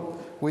table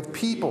with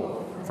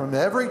people from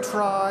every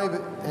tribe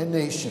and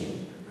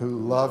nation who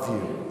love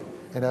you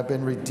and have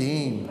been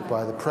redeemed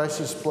by the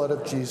precious blood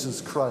of Jesus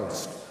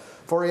Christ.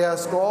 For we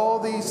ask all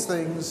these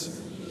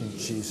things in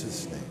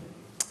Jesus' name.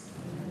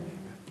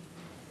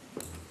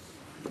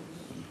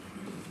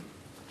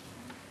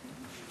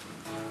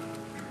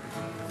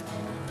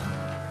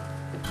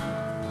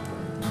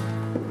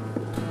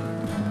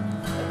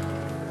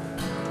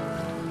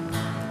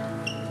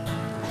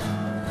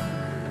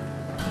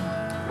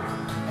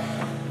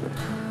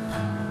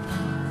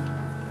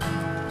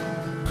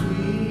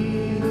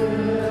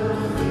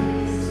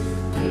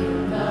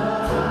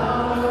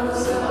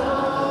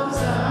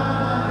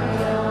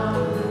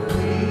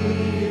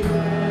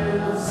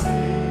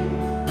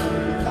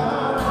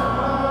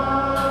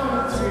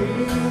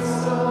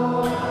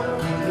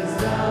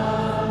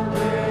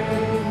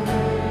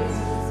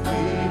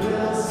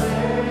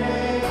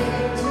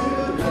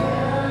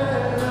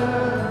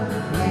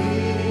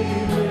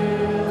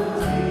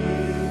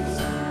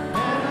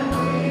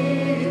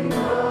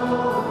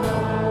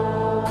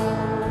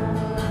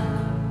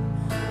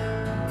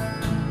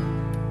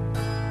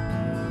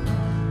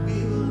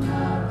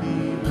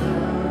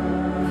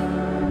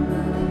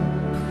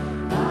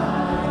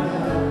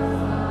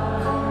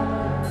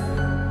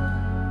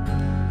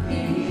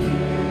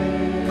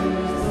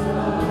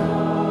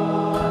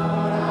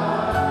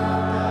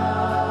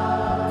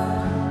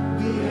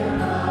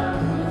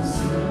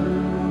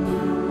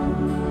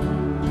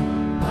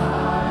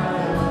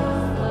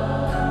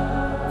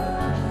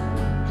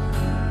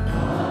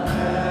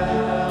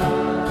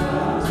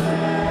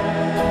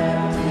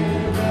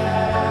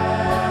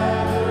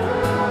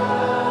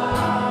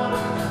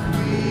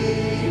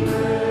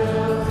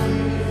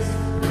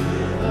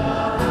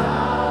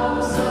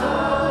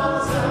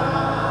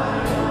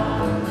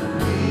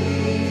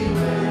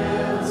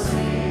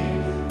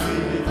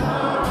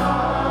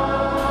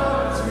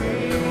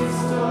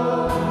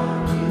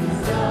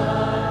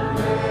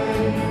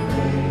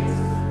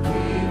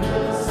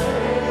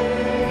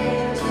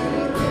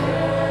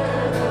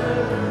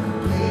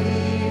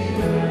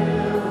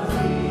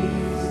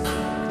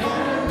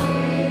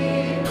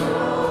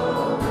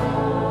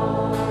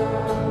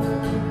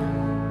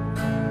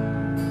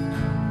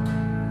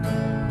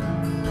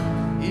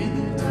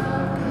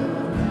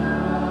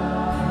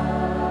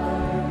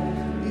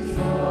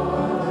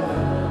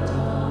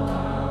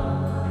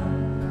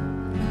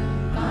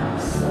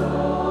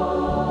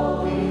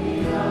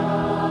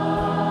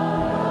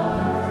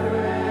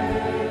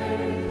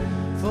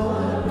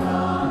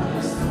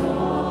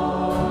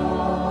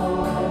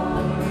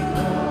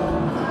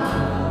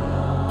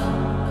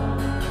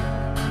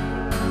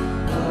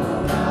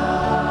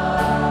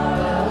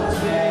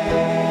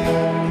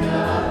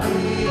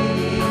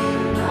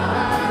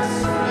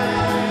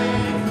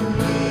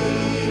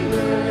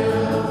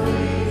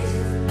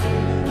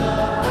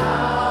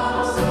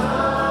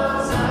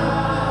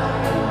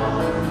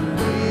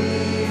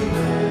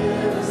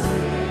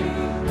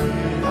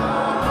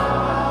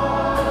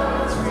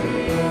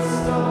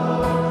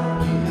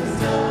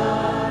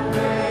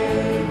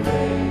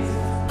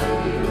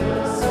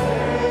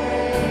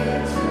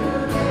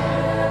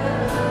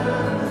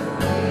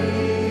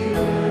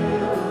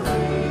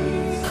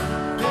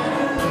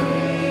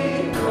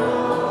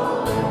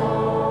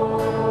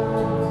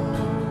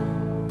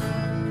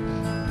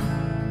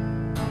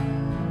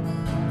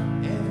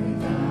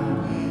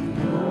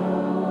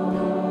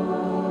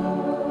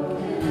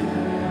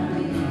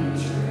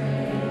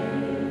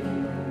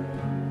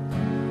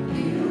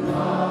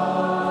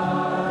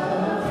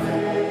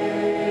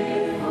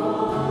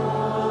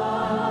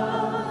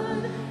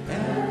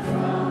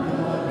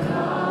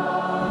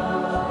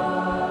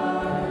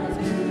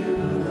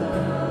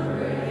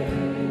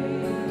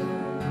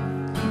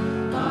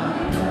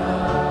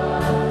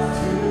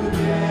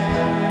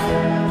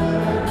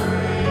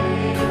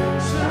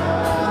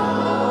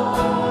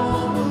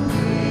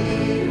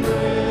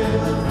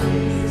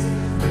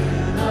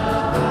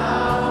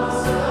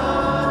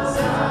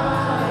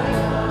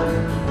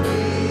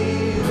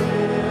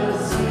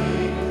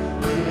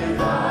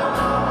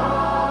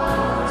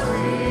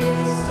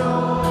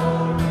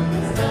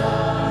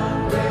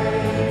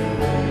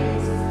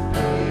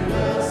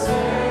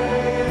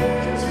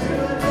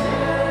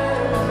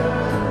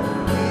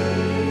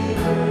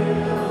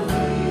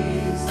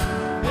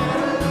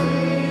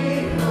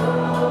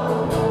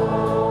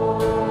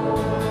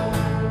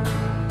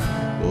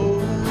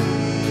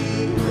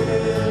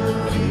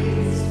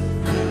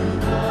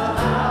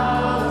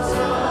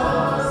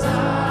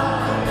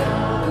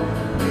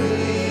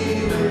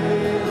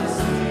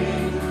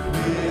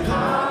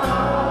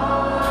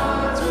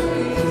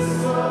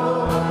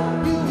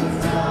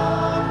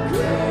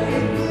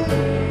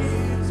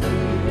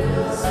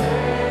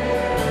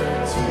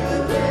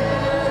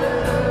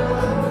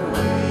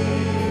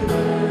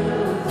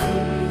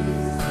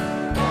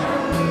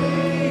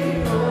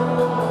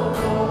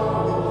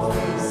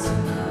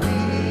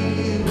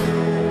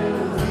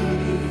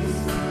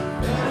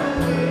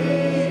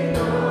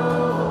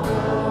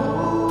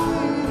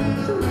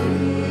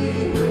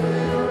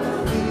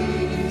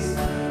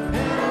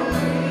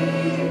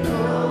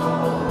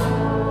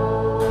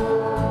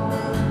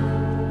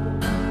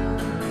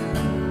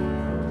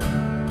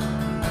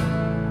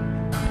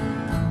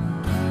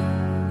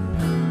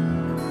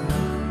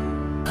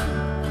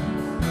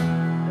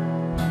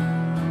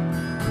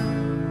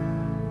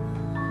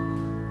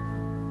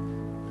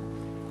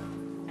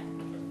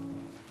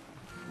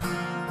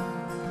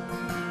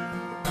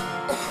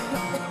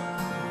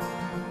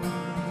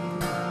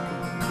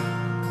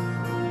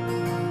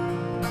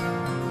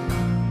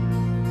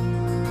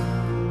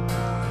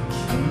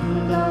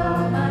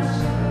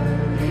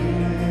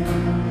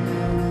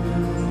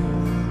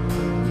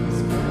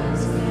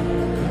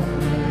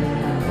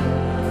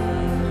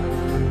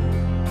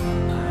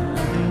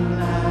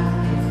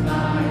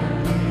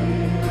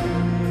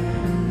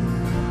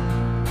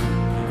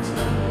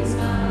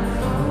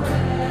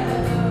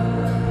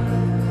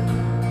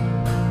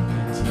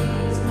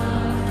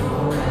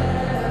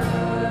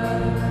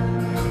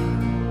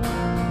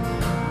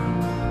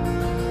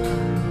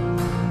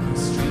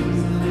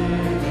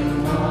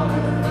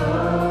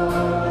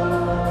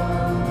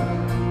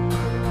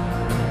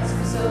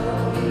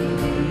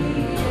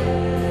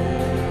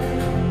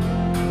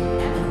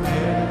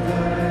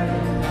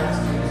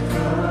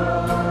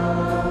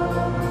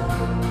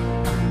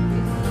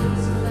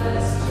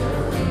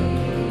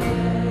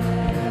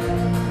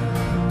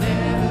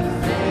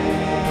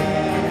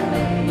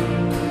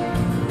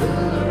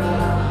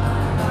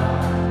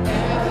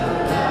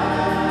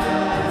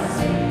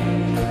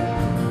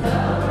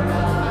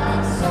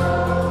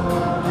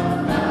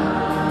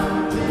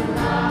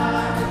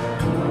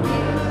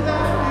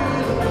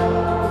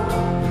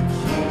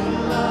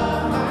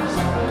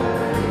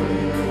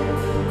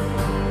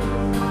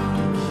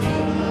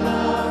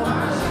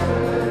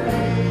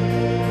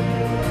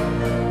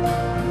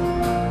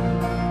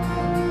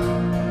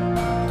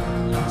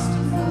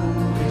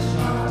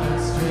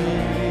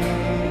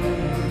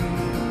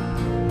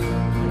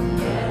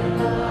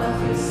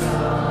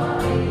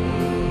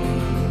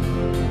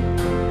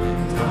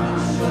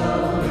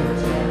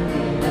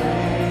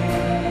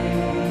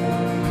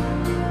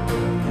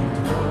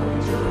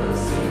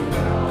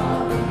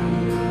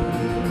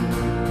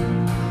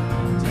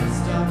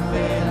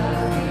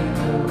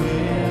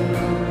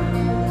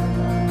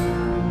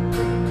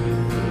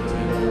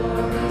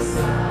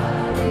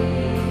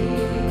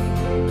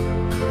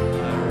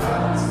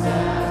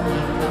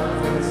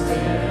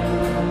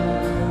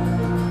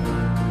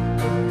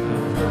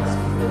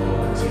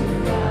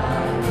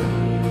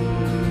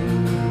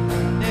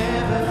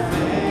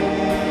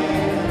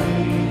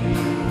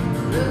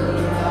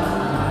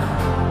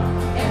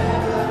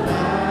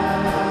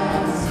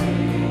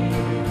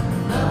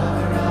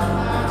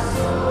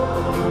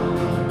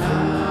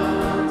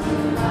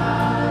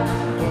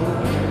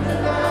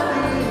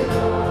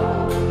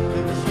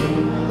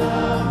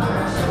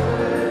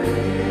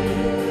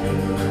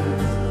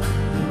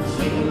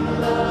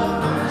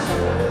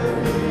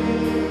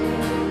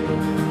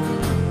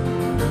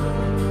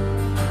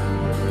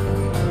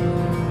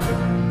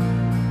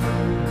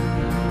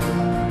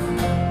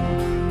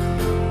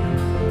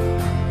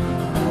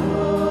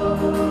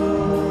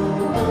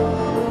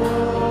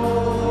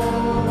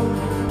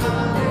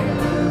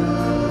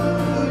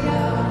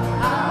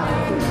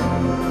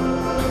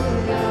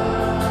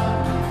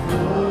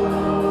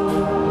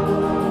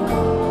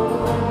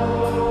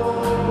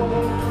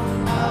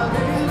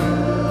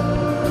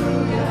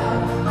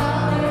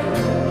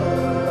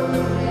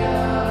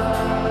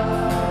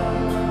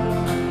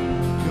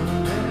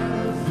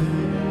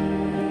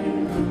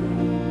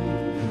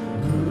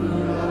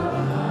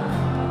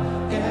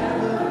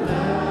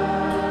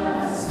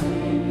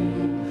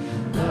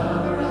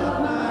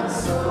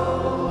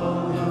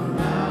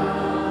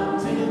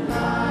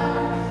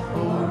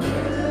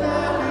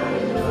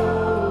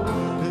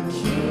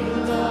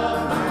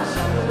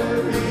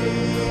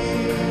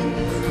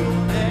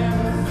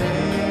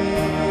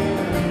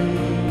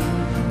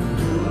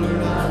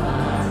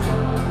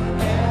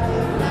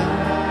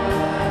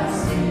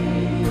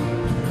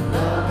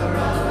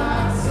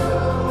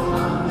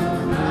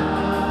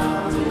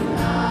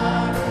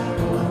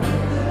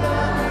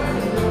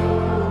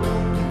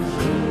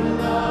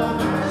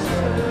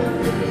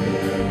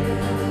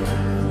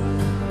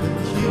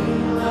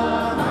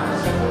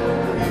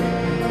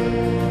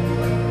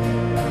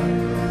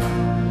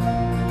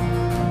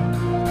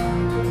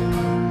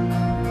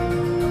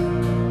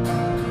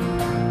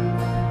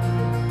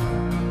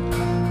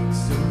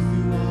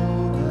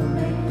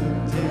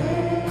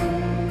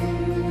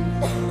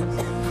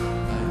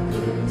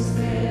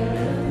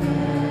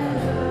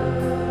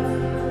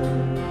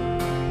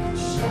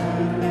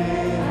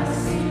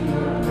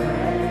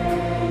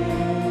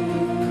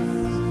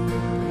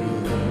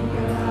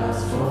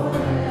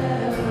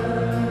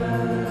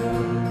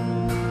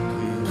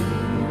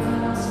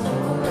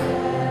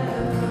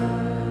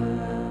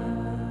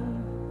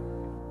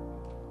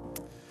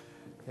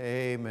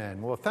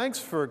 Amen. Well, thanks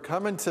for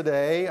coming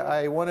today.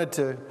 I wanted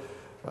to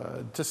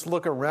just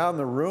look around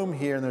the room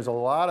here, and there's a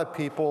lot of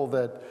people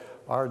that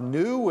are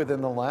new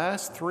within the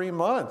last 3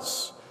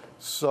 months.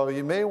 So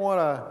you may want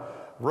to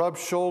rub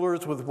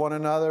shoulders with one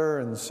another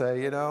and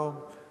say,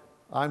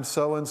 I'm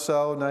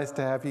so-and-so, nice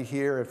to have you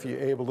here. If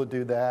you're able to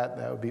do that,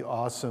 that would be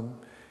awesome.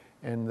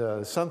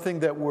 And something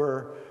that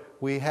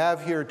we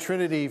have here at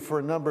Trinity for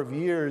a number of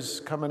years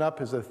coming up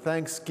is a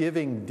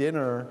Thanksgiving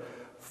dinner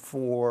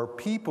for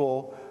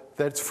people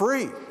that's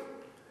free.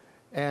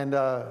 And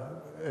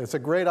it's a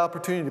great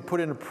opportunity to put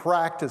into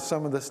practice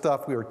some of the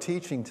stuff we were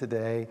teaching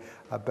today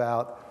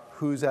about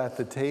who's at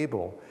the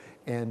table.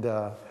 And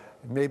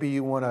maybe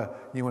you want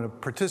to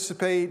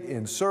participate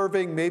in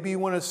serving. Maybe you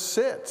want to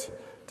sit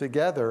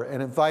together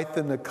and invite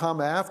them to come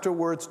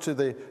afterwards to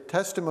the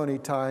testimony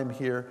time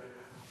here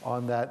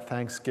on that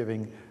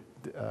Thanksgiving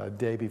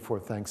day before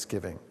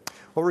Thanksgiving.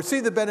 Well,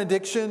 receive the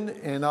benediction,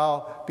 and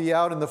I'll be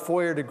out in the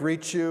foyer to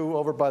greet you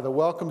over by the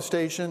welcome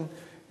station,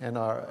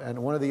 and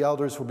one of the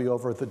elders will be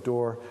over at the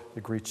door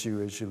to greet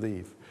you as you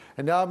leave.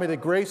 And now may the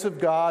grace of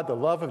God, the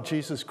love of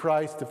Jesus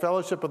Christ, the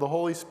fellowship of the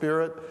Holy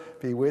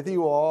Spirit be with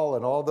you all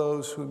and all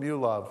those whom you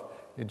love.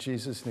 In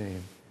Jesus'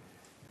 name,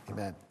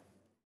 amen.